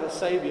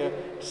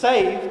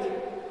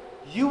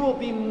 you will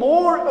be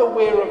more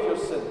aware of your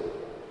sin.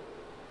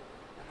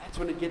 And that's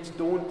when it gets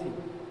daunting.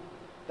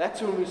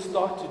 That's when we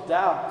start to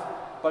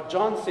doubt. But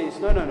John says,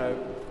 no.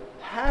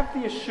 Have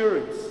the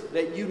assurance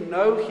that you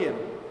know Him.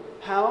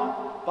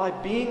 How? By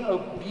being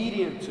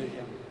obedient to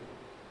Him.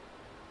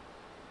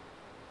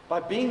 By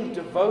being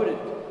devoted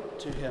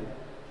to Him.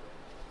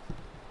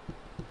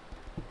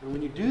 And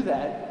when you do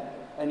that,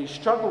 and you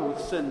struggle with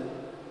sin,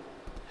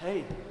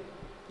 hey,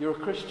 you're a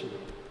Christian.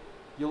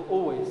 You'll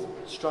always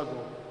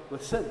struggle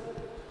with sin.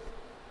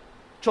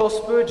 Charles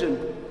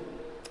Spurgeon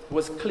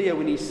was clear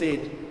when he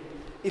said,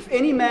 "If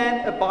any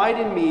man abide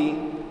in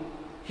me,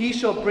 he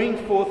shall bring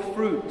forth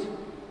fruit."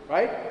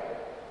 Right?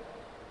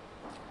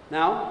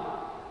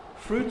 Now,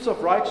 fruits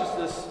of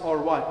righteousness are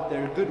what?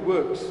 They're good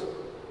works.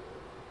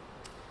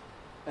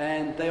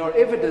 And they are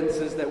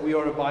evidences that we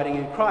are abiding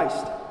in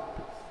Christ.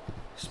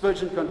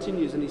 Spurgeon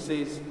continues and he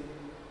says,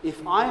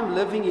 "If I am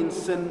living in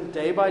sin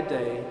day by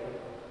day,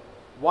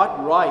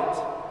 what right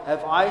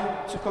have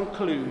I to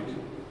conclude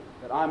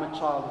that I'm a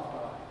child of God?"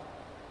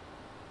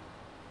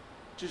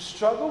 To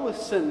struggle with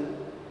sin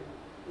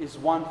is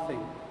one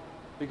thing,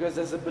 because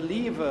as a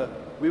believer,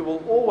 we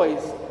will always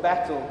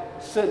battle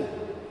sin.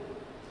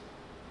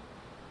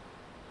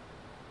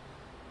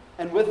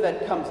 And with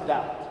that comes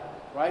doubt,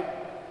 right?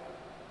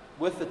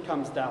 With it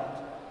comes doubt.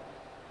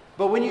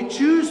 But when you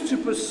choose to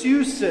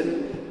pursue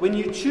sin, when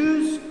you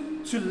choose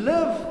to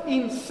live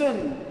in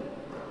sin,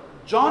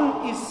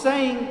 John is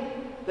saying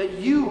that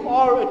you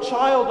are a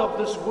child of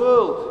this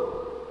world.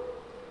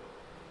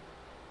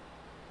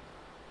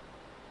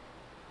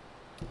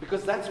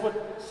 Because that's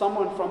what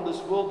someone from this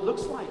world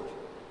looks like.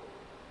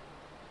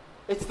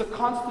 It's the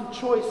constant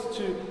choice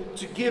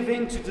to give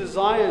in to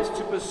desires,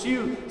 to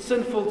pursue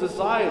sinful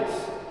desires.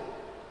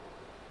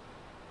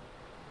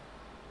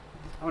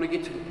 I want to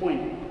get to the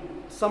point.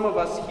 Some of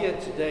us here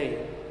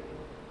today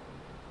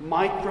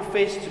might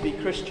profess to be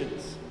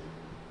Christians,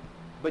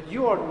 but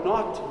you are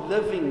not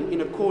living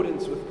in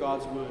accordance with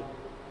God's word.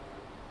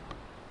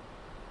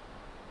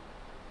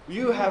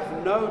 You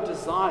have no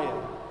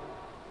desire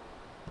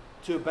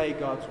to obey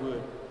God's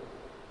word.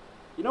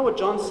 You know what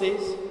John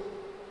says?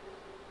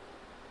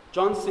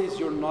 John says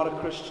you're not a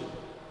Christian.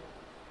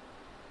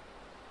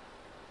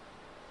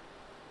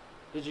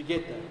 Did you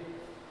get that?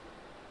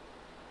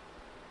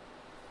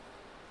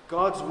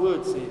 God's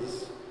word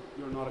says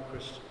you're not a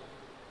Christian.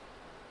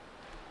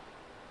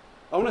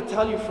 I want to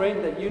tell you,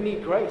 friend, that you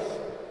need grace.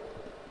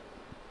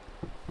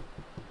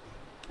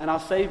 And our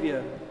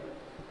Savior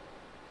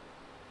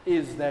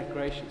is that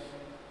gracious.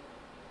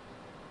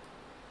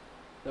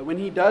 That when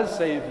He does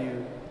save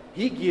you,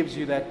 He gives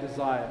you that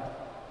desire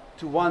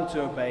to want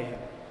to obey Him,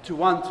 to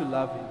want to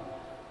love Him,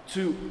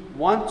 to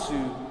want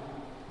to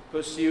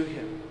pursue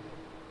Him.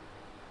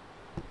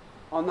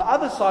 On the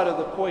other side of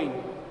the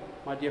coin,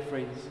 my dear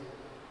friends,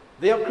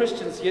 there are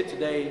Christians here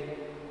today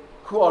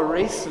who are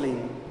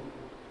wrestling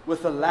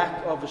with a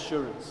lack of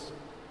assurance.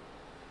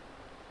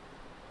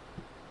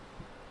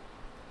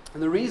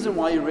 And the reason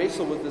why you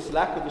wrestle with this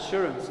lack of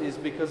assurance is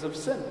because of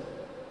sin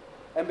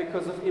and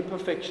because of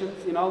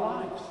imperfections in our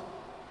lives.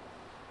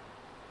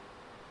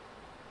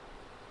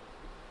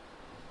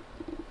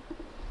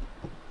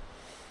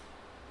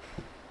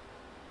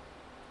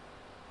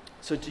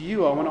 So to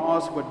you, I want to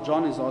ask what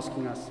John is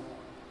asking us.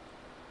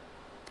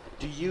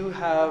 Do you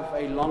have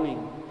a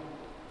longing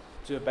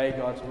to obey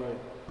God's word?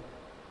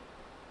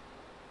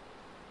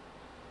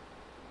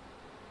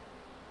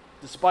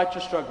 Despite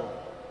your struggle,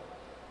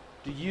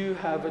 do you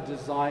have a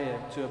desire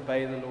to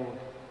obey the Lord?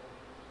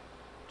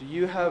 Do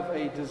you have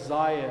a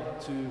desire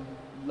to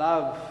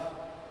love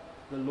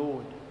the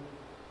Lord?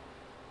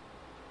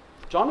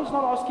 John is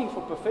not asking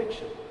for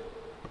perfection.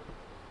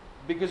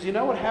 Because you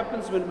know what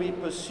happens when we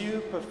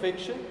pursue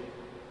perfection?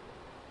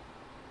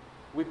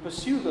 We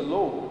pursue the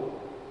Lord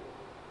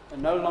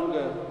and no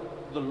longer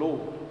the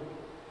Lord.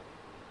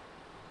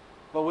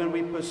 But when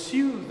we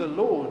pursue the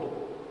Lord,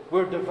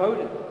 we're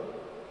devoted.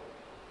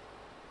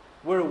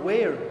 We're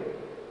aware.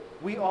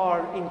 We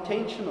are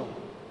intentional.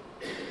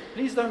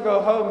 Please don't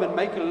go home and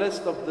make a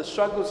list of the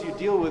struggles you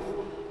deal with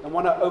and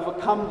want to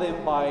overcome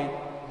them by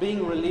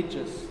being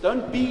religious.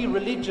 Don't be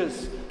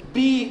religious.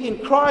 Be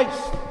in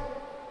Christ.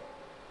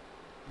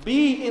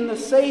 Be in the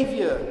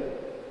Savior.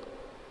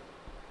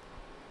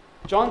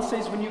 John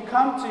says when you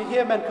come to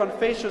Him and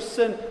confess your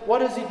sin, what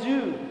does He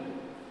do?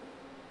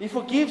 He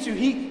forgives you.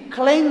 He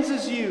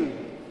cleanses you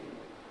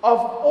of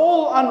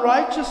all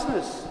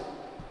unrighteousness.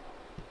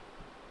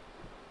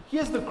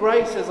 Here's the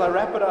grace as I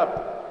wrap it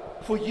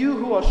up. For you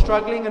who are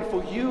struggling and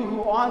for you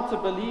who aren't a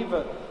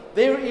believer,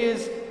 there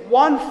is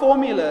one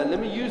formula, let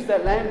me use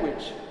that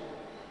language,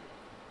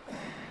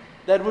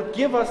 that would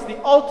give us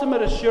the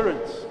ultimate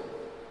assurance.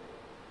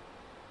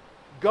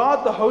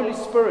 God the Holy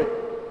Spirit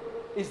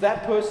is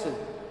that person.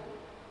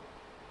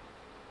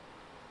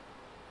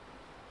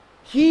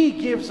 He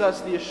gives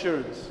us the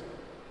assurance.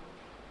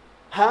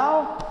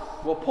 How?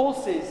 Well, Paul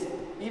says,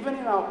 even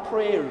in our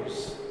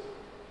prayers,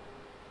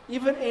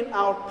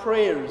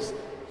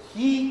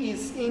 He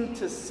is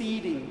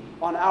interceding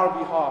on our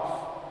behalf.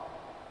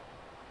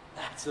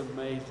 That's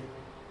amazing.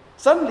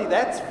 Suddenly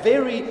that's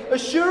very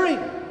assuring.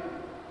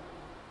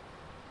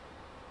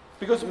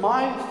 Because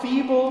my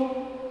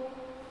feeble,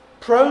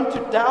 prone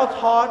to doubt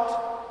heart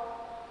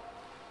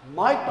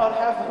might not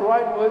have the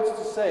right words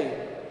to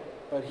say,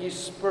 but His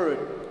Spirit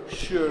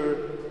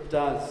sure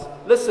does.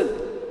 Listen,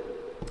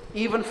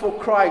 even for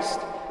Christ,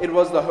 it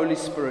was the Holy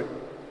Spirit.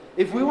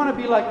 If we want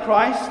to be like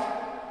Christ,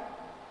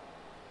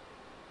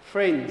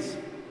 friends,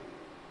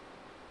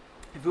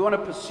 if we want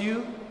to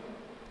pursue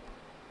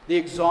the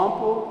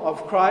example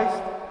of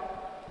Christ,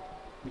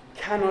 we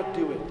cannot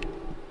do it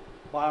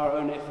by our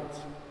own efforts.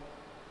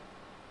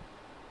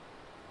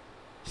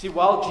 See,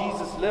 while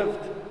Jesus lived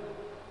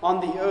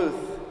on the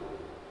earth,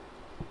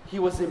 He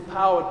was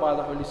empowered by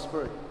the Holy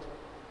Spirit.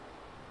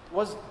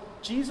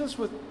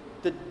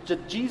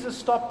 Did Jesus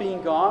stop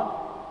being God?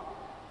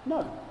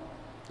 No,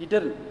 He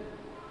didn't.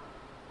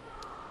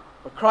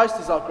 But Christ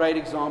is our great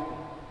example.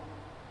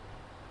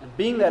 And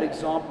being that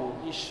example,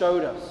 He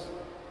showed us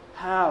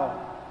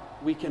how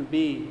we can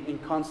be in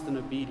constant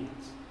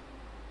obedience.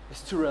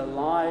 Is to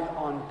rely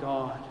on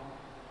God.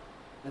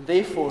 And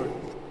therefore,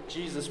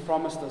 Jesus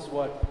promised us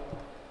what?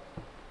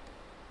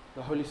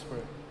 The Holy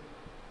Spirit.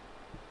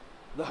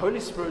 The Holy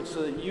Spirit,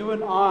 so that you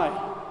and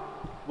I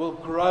will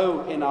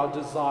grow in our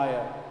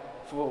desire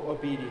for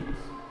obedience.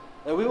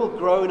 That we will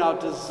grow in our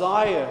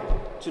desire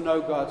to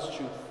know God's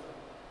truth.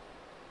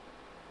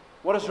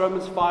 What does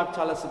Romans 5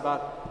 tell us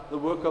about the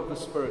work of the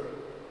Spirit?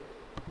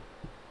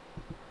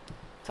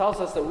 It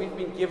tells us that we've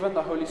been given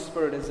the Holy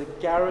Spirit as a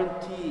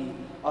guarantee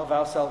of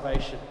our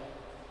salvation.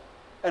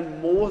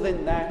 And more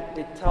than that,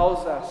 it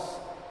tells us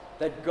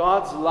that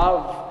God's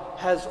love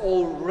has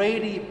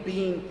already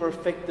been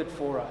perfected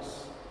for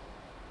us.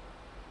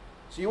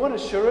 So you want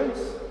assurance?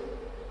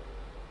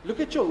 Look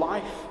at your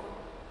life.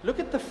 Look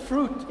at the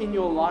fruit in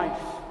your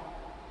life.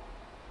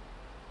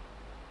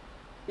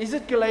 Is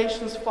it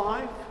Galatians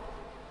 5?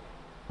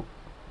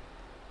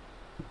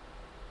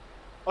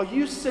 Are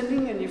you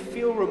sinning and you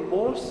feel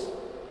remorse?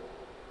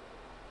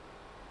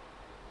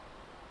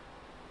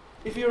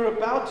 If you're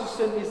about to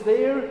sin, is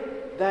there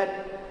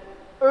that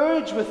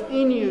urge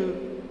within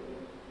you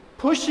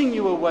pushing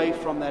you away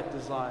from that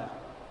desire?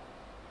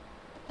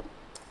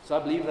 So I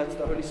believe that's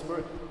the Holy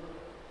Spirit.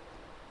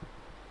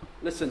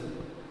 Listen,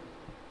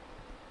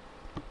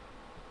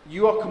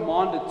 you are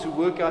commanded to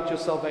work out your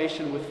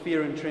salvation with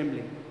fear and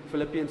trembling.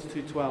 Philippians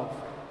 2:12.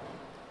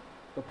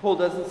 But Paul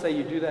doesn't say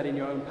you do that in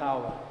your own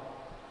power.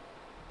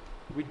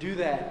 We do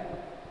that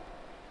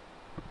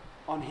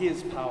on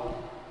His power,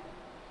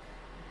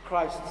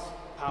 Christ's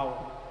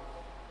power.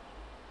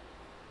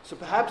 So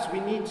perhaps we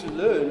need to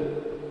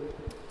learn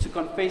to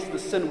confess the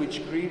sin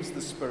which grieves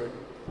the Spirit.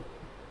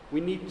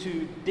 We need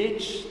to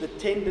ditch the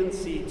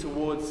tendency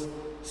towards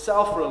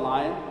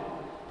self-reliance,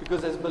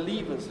 because as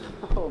believers,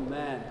 oh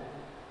man,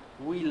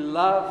 we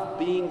love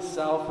being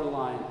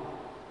self-reliant.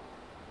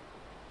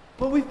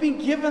 But we've been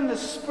given the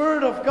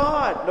Spirit of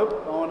God.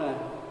 Nope,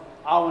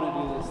 I want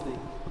to do this thing.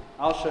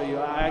 I'll show you.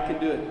 I can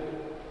do it.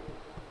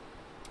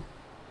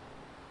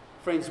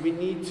 Friends, we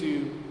need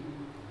to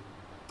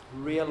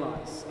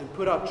realize and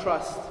put our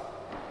trust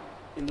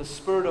in the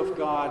Spirit of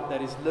God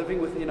that is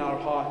living within our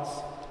hearts.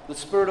 The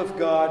Spirit of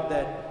God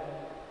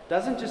that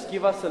doesn't just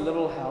give us a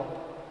little help,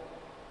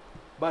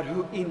 but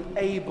who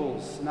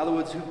enables, in other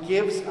words, who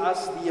gives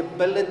us the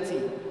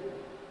ability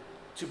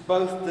to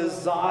both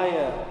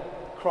desire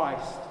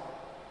Christ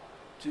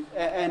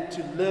and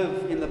to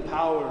live in the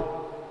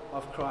power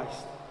of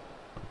Christ.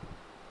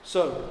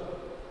 So,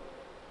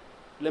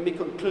 let me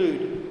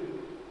conclude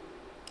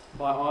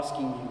by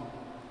asking you,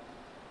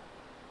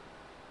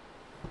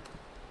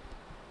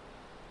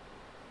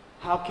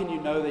 how can you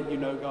know that you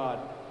know God?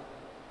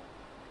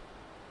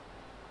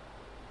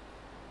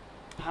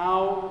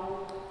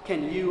 How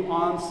can you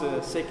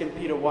answer 2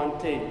 Peter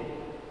 1:10?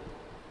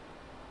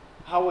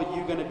 How are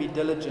you going to be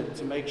diligent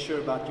to make sure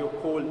about your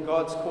call,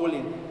 God's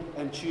calling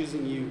and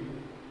choosing you?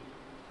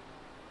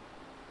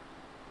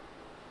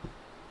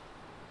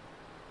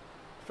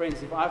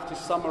 Friends, if I have to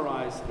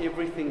summarize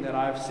everything that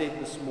I've said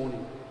this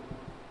morning,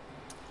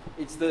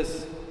 it's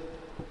this.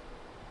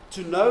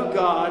 To know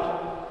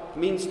God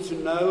means to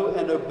know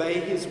and obey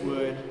His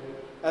word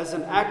as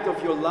an act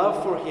of your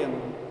love for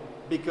Him,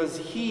 because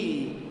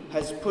He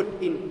has put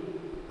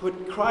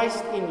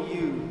Christ in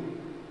you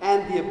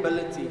and the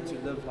ability to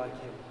live like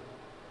Him.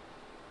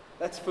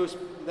 That's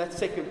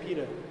 2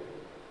 Peter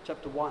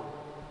chapter 1.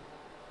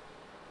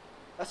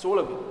 That's all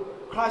of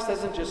it. Christ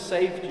hasn't just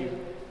saved you,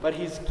 but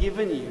He's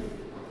given you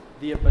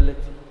the ability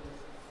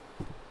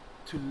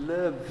to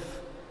live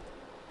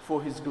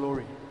for His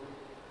glory,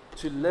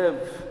 to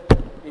live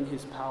in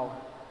His power.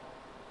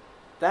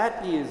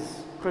 That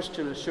is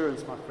Christian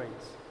assurance, my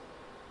friends.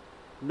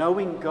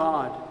 Knowing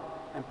God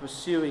and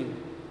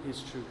pursuing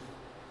His truth.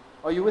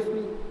 Are you with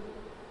me?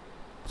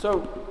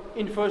 So,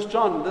 in 1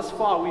 John, this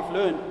far, we've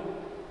learned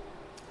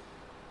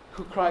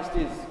who Christ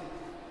is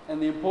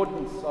and the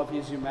importance of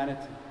His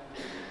humanity.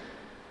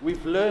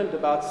 We've learned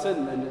about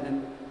sin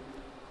and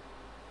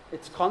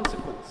its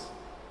consequence.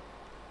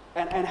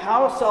 And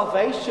how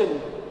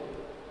salvation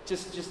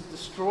just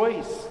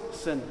destroys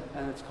sin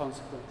and its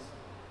consequence.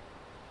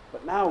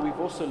 But now we've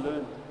also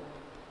learned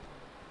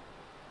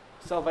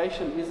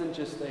salvation isn't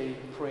just a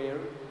prayer.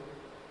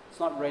 It's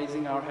not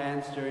raising our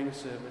hands during a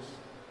service.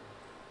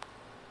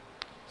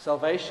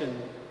 Salvation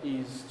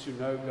is to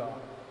know God.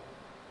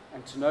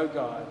 And to know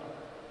God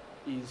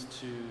is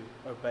to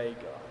obey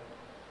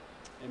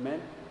God.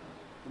 Amen?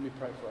 Let me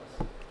pray for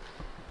us.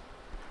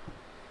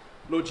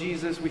 Lord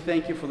Jesus, we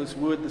thank You for this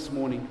word this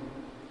morning.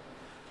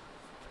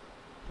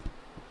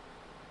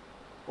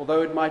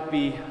 Although it might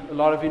be a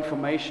lot of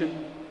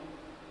information,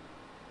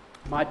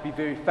 might be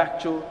very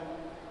factual,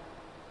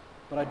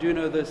 but I do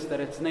know this, that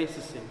it's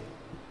necessary.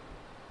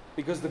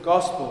 Because the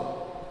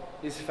gospel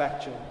is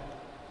factual.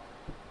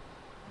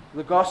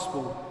 The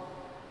gospel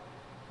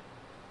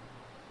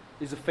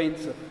is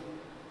offensive.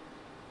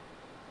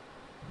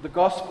 The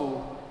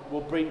gospel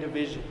will bring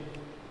division.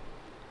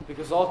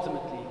 Because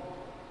ultimately,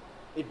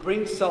 it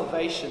brings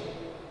salvation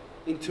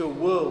into a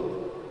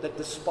world that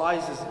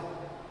despises it,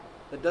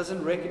 that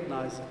doesn't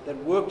recognize it,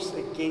 that works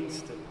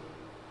against it.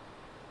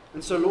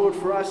 And so, Lord,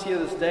 for us here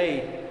this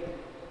day,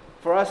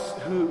 for us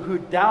who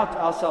doubt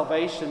our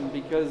salvation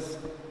because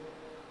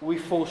we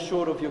fall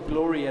short of Your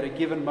glory at a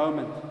given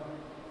moment,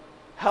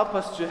 help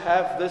us to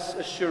have this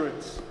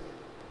assurance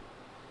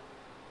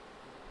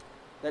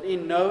that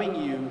in knowing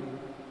You,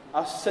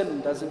 our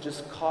sin doesn't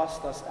just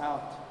cast us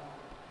out,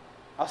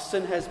 Our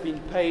sin has been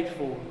paid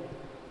for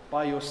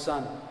by your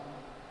Son,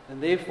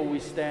 and therefore we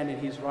stand in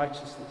his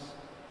righteousness.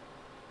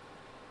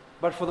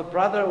 But for the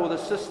brother or the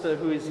sister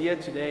who is here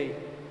today,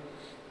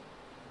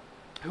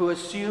 who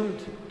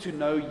assumed to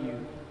know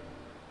you,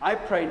 I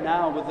pray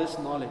now with this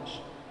knowledge,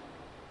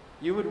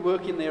 you would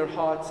work in their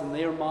hearts and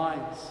their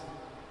minds,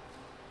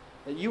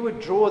 that you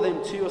would draw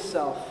them to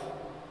yourself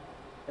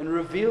and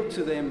reveal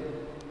to them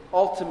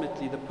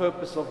ultimately the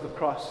purpose of the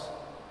cross,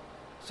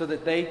 so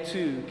that they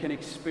too can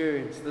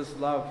experience this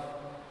love,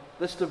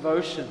 this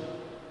devotion,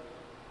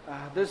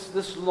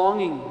 this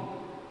longing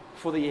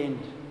for the end,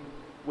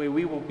 where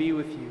we will be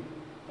with you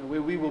and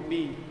where we will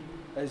be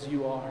as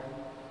you are.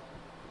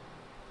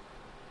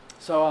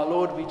 So our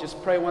Lord, we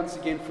just pray once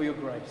again for your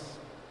grace.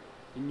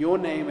 In your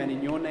name and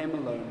in your name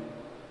alone.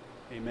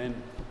 Amen.